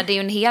jag menar, det är ju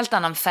en helt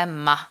annan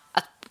femma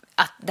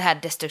att det här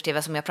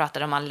destruktiva som jag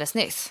pratade om alldeles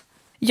nyss.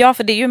 Ja,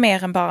 för det är ju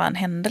mer än bara en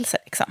händelse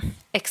liksom.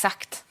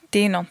 Exakt. Det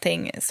är ju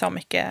någonting så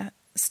mycket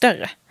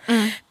större.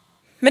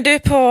 Men du,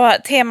 på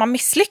tema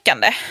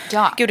misslyckande.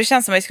 Ja. Gud, det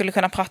känns som att vi skulle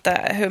kunna prata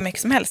hur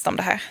mycket som helst om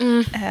det här.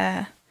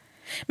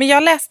 Men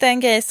jag läste en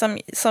grej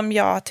som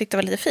jag tyckte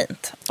var lite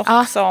fint.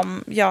 Och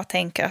som jag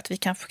tänker att vi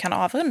kanske kan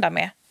avrunda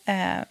med.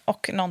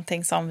 Och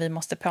någonting som vi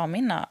måste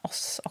påminna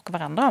oss och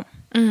varandra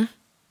om.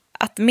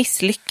 Att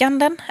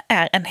misslyckanden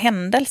är en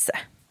händelse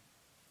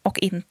och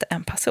inte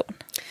en person.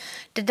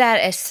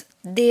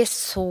 Det är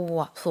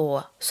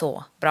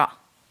så bra.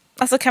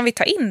 Alltså kan vi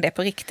ta in det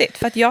på riktigt?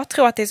 För att jag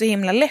tror att det är så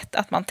himla lätt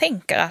att man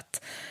tänker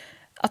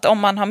att om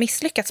man har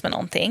misslyckats med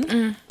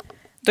någonting,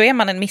 då är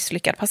man en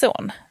misslyckad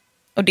person.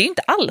 Och det är ju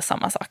inte alls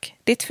samma sak.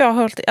 Det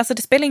är alltså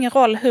det spelar ingen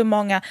roll hur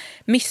många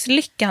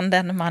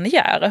misslyckanden man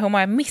gör och hur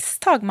många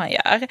misstag man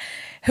gör.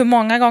 Hur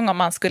många gånger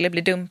man skulle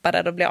bli dumpad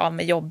eller bli av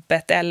med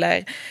jobbet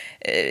eller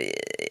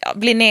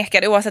bli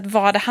nekad, oavsett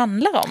vad det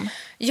handlar om.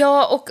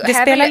 Ja, och det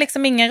spelar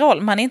liksom ingen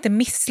roll. Man är inte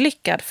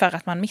misslyckad för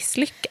att man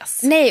misslyckas.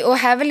 Nej, och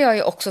här vill jag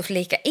ju också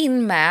flika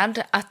in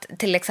med att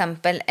till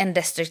exempel en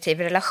destruktiv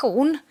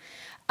relation,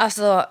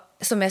 alltså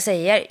som jag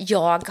säger,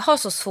 jag har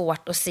så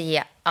svårt att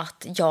se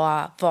att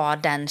jag var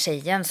den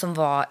tjejen som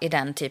var i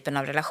den typen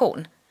av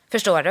relation.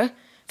 Förstår du?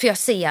 För jag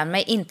ser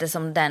mig inte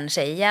som den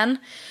tjejen.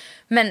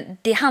 Men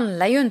det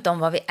handlar ju inte om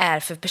vad vi är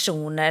för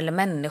personer eller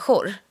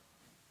människor.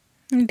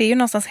 Det är ju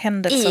någonstans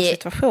händelser och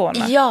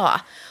situationer.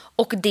 Ja,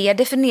 och det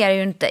definierar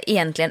ju inte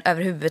egentligen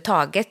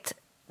överhuvudtaget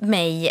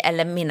mig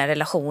eller mina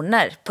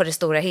relationer på det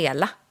stora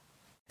hela.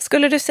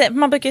 Skulle du säga,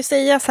 man brukar ju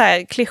säga så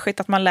här klyschigt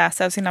att man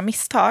läser av sina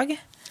misstag.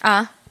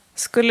 Ja.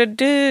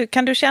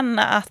 Kan du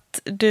känna att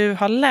du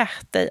har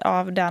lärt dig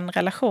av den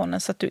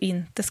relationen så att du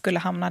inte skulle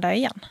hamna där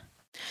igen?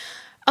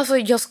 Alltså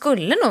jag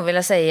skulle nog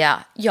vilja säga,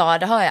 ja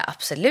det har jag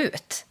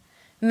absolut.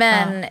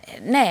 Men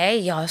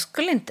nej, jag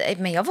skulle inte,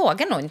 men jag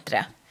vågar nog inte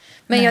det.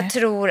 Men jag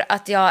tror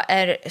att jag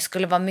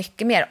skulle vara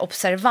mycket mer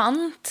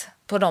observant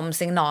på de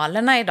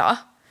signalerna idag.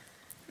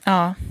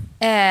 Ja.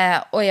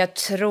 Och jag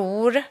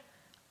tror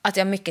att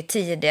jag mycket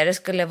tidigare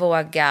skulle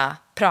våga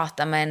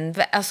prata med en...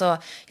 Alltså,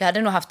 jag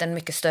hade nog haft en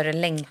mycket större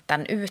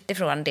längtan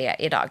utifrån det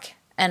idag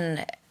än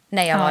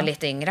när jag var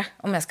lite yngre,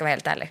 om jag ska vara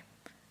helt ärlig.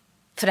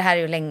 För det här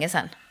är ju länge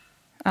sedan.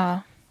 Ja.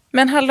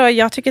 Men hallå,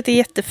 jag tycker att det är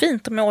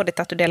jättefint och modigt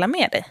att du delar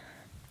med dig.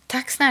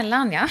 Tack snälla,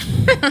 Anja.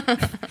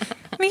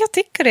 Men jag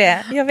tycker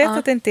det. Jag vet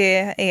att det inte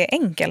är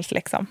enkelt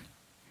liksom.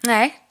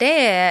 Nej,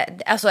 det är...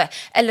 Alltså,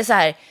 eller så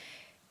här...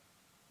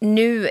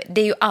 Nu,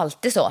 det är ju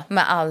alltid så.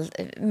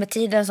 Med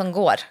tiden som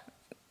går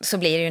så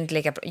blir det ju inte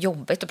lika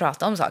jobbigt att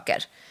prata om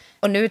saker.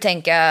 Och nu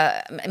tänker jag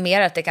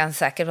mer att det kan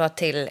säkert vara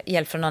till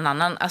hjälp för någon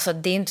annan. Alltså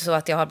det är inte så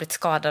att jag har blivit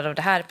skadad av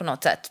det här på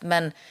något sätt.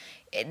 Men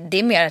det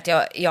är mer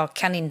att jag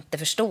kan inte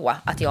förstå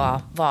att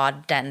jag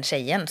var den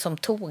tjejen som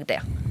tog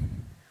det.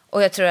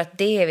 Och jag tror att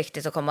det är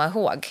viktigt att komma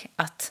ihåg.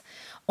 Att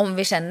om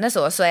vi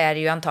känner så är det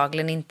ju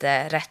antagligen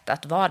inte rätt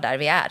att vara där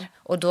vi är.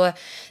 Och då,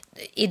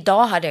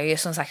 idag hade jag ju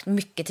som sagt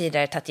mycket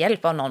tidigare tagit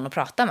hjälp av någon att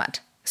prata med.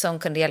 Som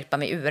kunde hjälpa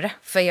mig ur det.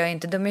 För jag är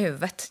inte dum i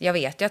huvudet. Jag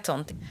vet ju att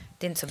sånt,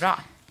 det är inte så bra.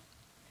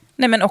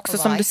 Nej, men också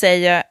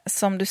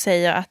som du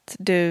säger att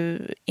du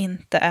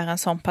inte är en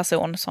sån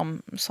person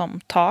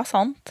som tar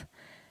sånt.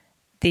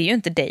 Det är ju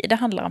inte dig det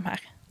handlar om här.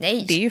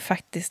 Nej. Det är ju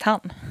faktiskt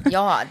han.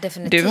 Ja,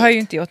 definitivt. Du har ju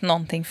inte gjort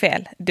någonting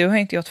fel. Du har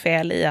ju inte gjort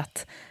fel i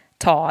att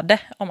ta det,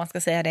 om man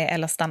ska säga det,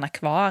 eller stanna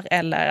kvar,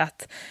 eller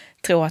att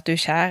tro att du är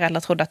kär, eller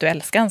trodde att du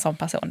älskar en sån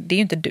person. Det är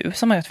ju inte du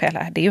som har gjort fel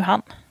här, det är ju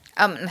han.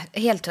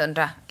 Helt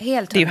hundra. Det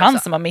är ju han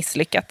som har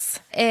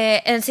misslyckats.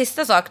 En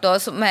sista sak då,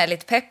 som är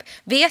lite pepp.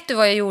 Vet du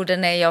vad jag gjorde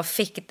när jag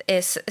fick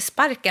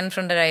sparken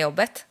från det där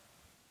jobbet?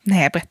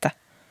 Nej, berätta.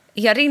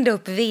 Jag ringde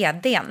upp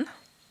vdn.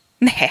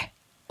 Nej.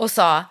 Och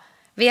sa,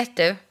 vet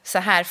du, så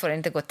här får det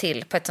inte gå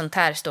till på ett sånt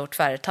här stort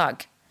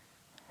företag.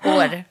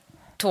 År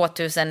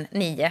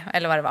 2009,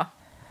 eller vad det var.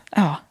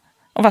 Ja,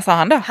 och vad sa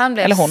han då? Han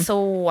blev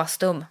så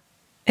stum.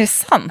 Är det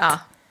sant? Ja,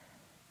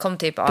 kom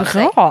typ av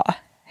sig. Bra,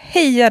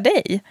 heja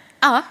dig.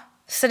 Ja,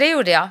 så det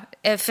gjorde jag.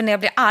 För när jag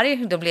blir arg,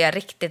 då blir jag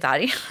riktigt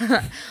arg.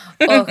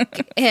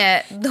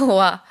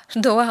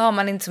 Och då har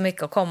man inte så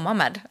mycket att komma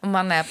med. Om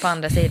man är på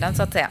andra sidan,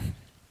 så att säga.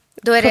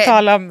 Då är på det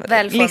tal om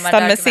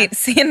listan med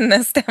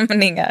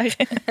sinnesstämningar.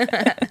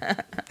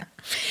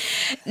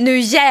 Nu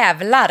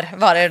jävlar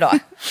var det då.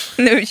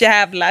 Nu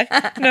jävlar.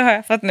 Nu har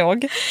jag fått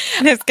nog.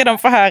 Nu ska de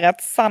få höra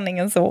ett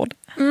sanningens ord.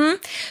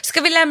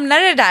 Ska vi lämna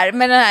det där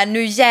med den här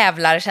nu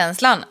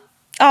jävlar-känslan?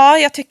 Ja,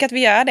 jag tycker att vi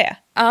gör det.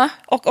 Ja.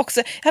 Och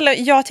också,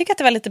 jag tycker att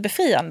det var lite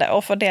befriande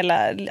att få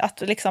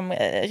att liksom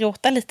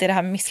rota lite i det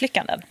här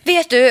misslyckanden.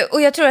 Vet du,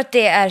 och jag tror att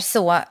det är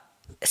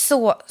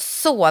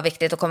så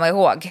viktigt att komma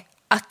ihåg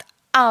att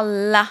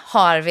alla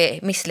har vi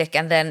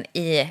misslyckanden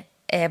i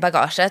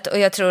bagaget. Och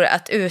jag tror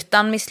att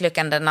utan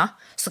misslyckandena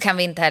så kan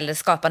vi inte heller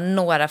skapa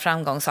några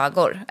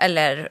framgångssagor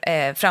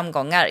eller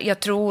framgångar. Jag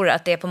tror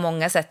att det på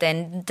många sätt är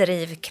en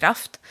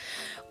drivkraft.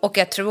 Och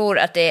jag tror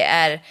att det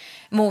är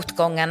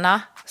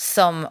motgångarna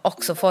som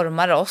också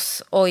formar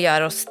oss och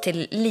gör oss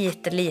till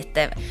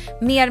lite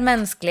mer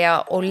mänskliga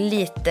och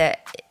lite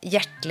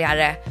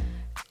hjärtligare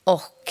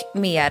och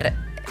mer,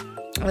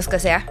 vad ska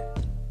jag säga,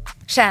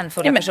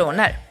 kärnfulla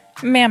personer.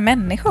 Mer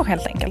människor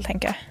helt enkelt,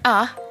 tänker jag.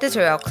 Ja, det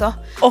tror jag också.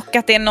 Och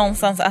att det är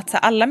någonstans att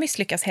alla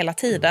misslyckas hela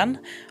tiden.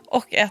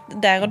 Och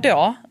att där och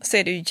då så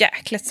är det ju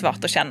jäkligt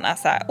svårt att känna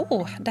så här,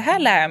 det här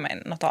lär jag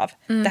mig något av.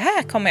 Det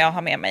här kommer jag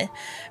ha med mig.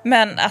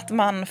 Men att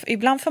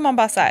ibland får man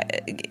bara så här,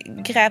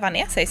 gräva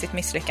ner sig i sitt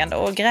misslyckande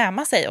och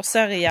gräma sig och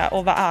sörja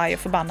och vara arg och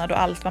förbannad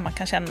och allt vad man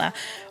kan känna.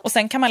 Och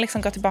sen kan man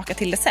liksom gå tillbaka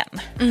till det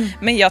sen.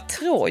 Men jag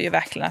tror ju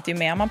verkligen att ju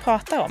mer man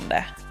pratar om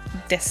det,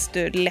 desto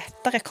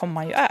lättare kommer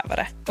man ju över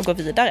det och gå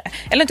vidare.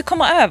 Eller inte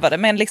komma över det,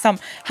 men liksom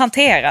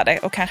hantera det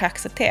och kanske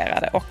acceptera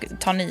det och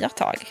ta nya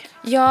tag.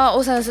 Ja,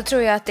 och sen så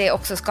tror jag att det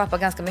också skapar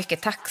ganska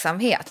mycket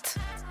tacksamhet.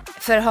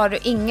 För har du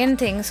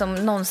ingenting som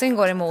någonsin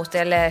går emot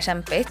eller är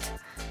kämpigt,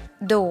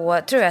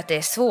 då tror jag att det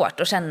är svårt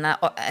att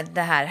känna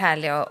det här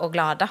härliga och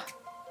glada.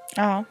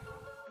 Ja.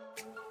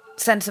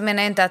 Sen så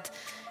menar jag inte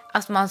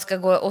att man ska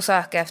gå och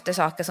söka efter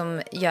saker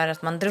som gör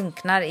att man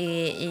drunknar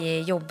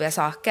i jobbiga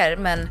saker,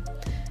 men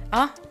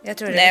ja, jag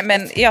tror det. Nej,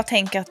 men jag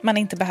tänker att man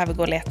inte behöver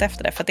gå och leta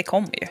efter det, för det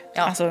kommer ju.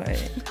 Ja. Alltså,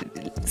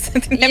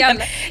 det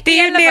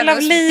är ju en del av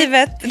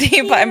livet. Det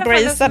är bara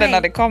embracea det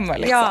när det kommer.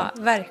 Liksom. Ja,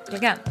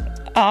 verkligen.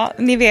 Ja,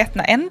 ni vet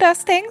när en dörr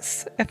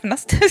stängs,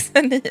 öppnas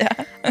 1000 nya.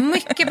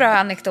 Mycket bra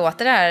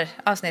anekdoter det här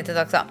avsnittet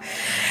också.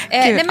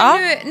 Nej, men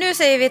nu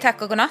säger vi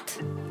tack och godnatt.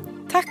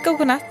 Tack och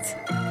godnatt.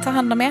 Ta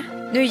hand om er.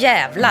 Nu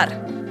jävlar.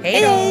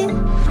 Hej då. Hej.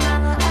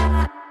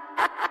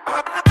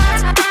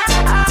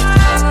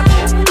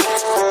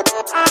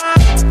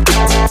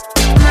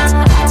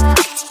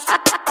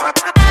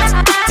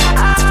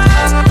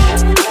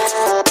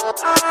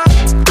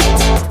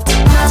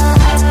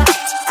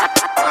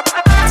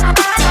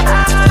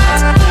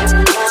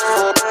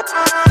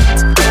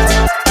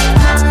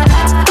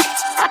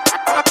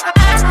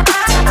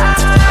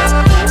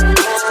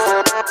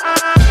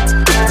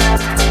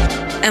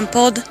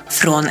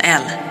 Från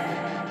L.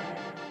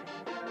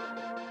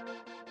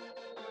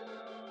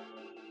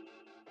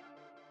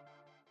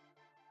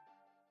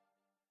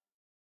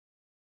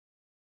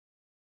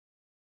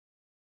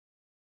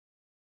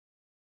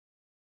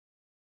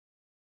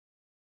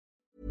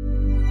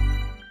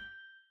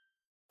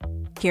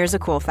 Here's a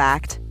cool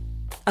fact.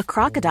 A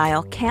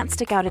crocodile can't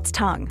stick out its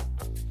tongue.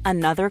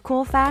 Another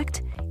cool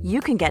fact, you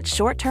can get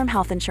short-term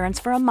health insurance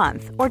for a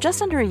month or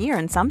just under a year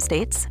in some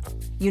states.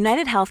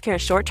 United Healthcare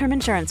short-term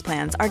insurance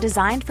plans are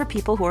designed for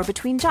people who are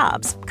between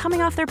jobs,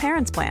 coming off their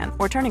parents' plan,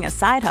 or turning a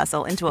side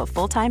hustle into a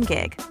full-time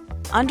gig.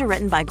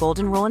 Underwritten by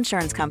Golden Rule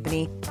Insurance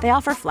Company, they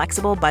offer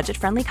flexible,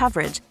 budget-friendly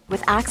coverage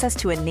with access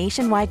to a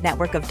nationwide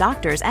network of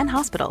doctors and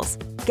hospitals.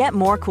 Get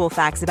more cool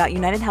facts about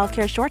United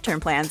Healthcare short-term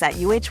plans at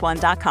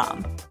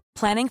uh1.com.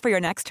 Planning for your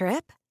next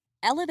trip?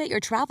 Elevate your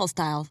travel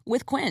style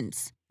with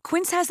Quince.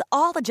 Quince has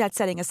all the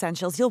jet-setting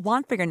essentials you'll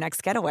want for your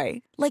next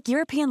getaway, like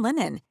European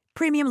linen,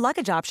 premium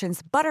luggage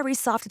options, buttery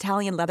soft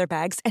Italian leather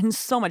bags, and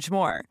so much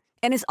more.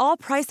 And is all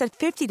priced at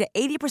 50 to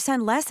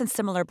 80% less than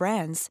similar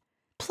brands.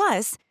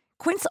 Plus,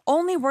 Quince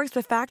only works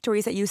with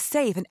factories that use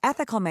safe and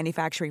ethical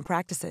manufacturing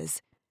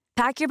practices.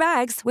 Pack your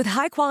bags with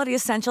high-quality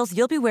essentials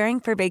you'll be wearing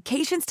for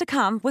vacations to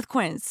come with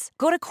Quince.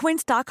 Go to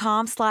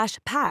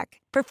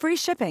quince.com/pack for free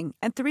shipping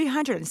and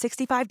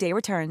 365-day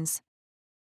returns.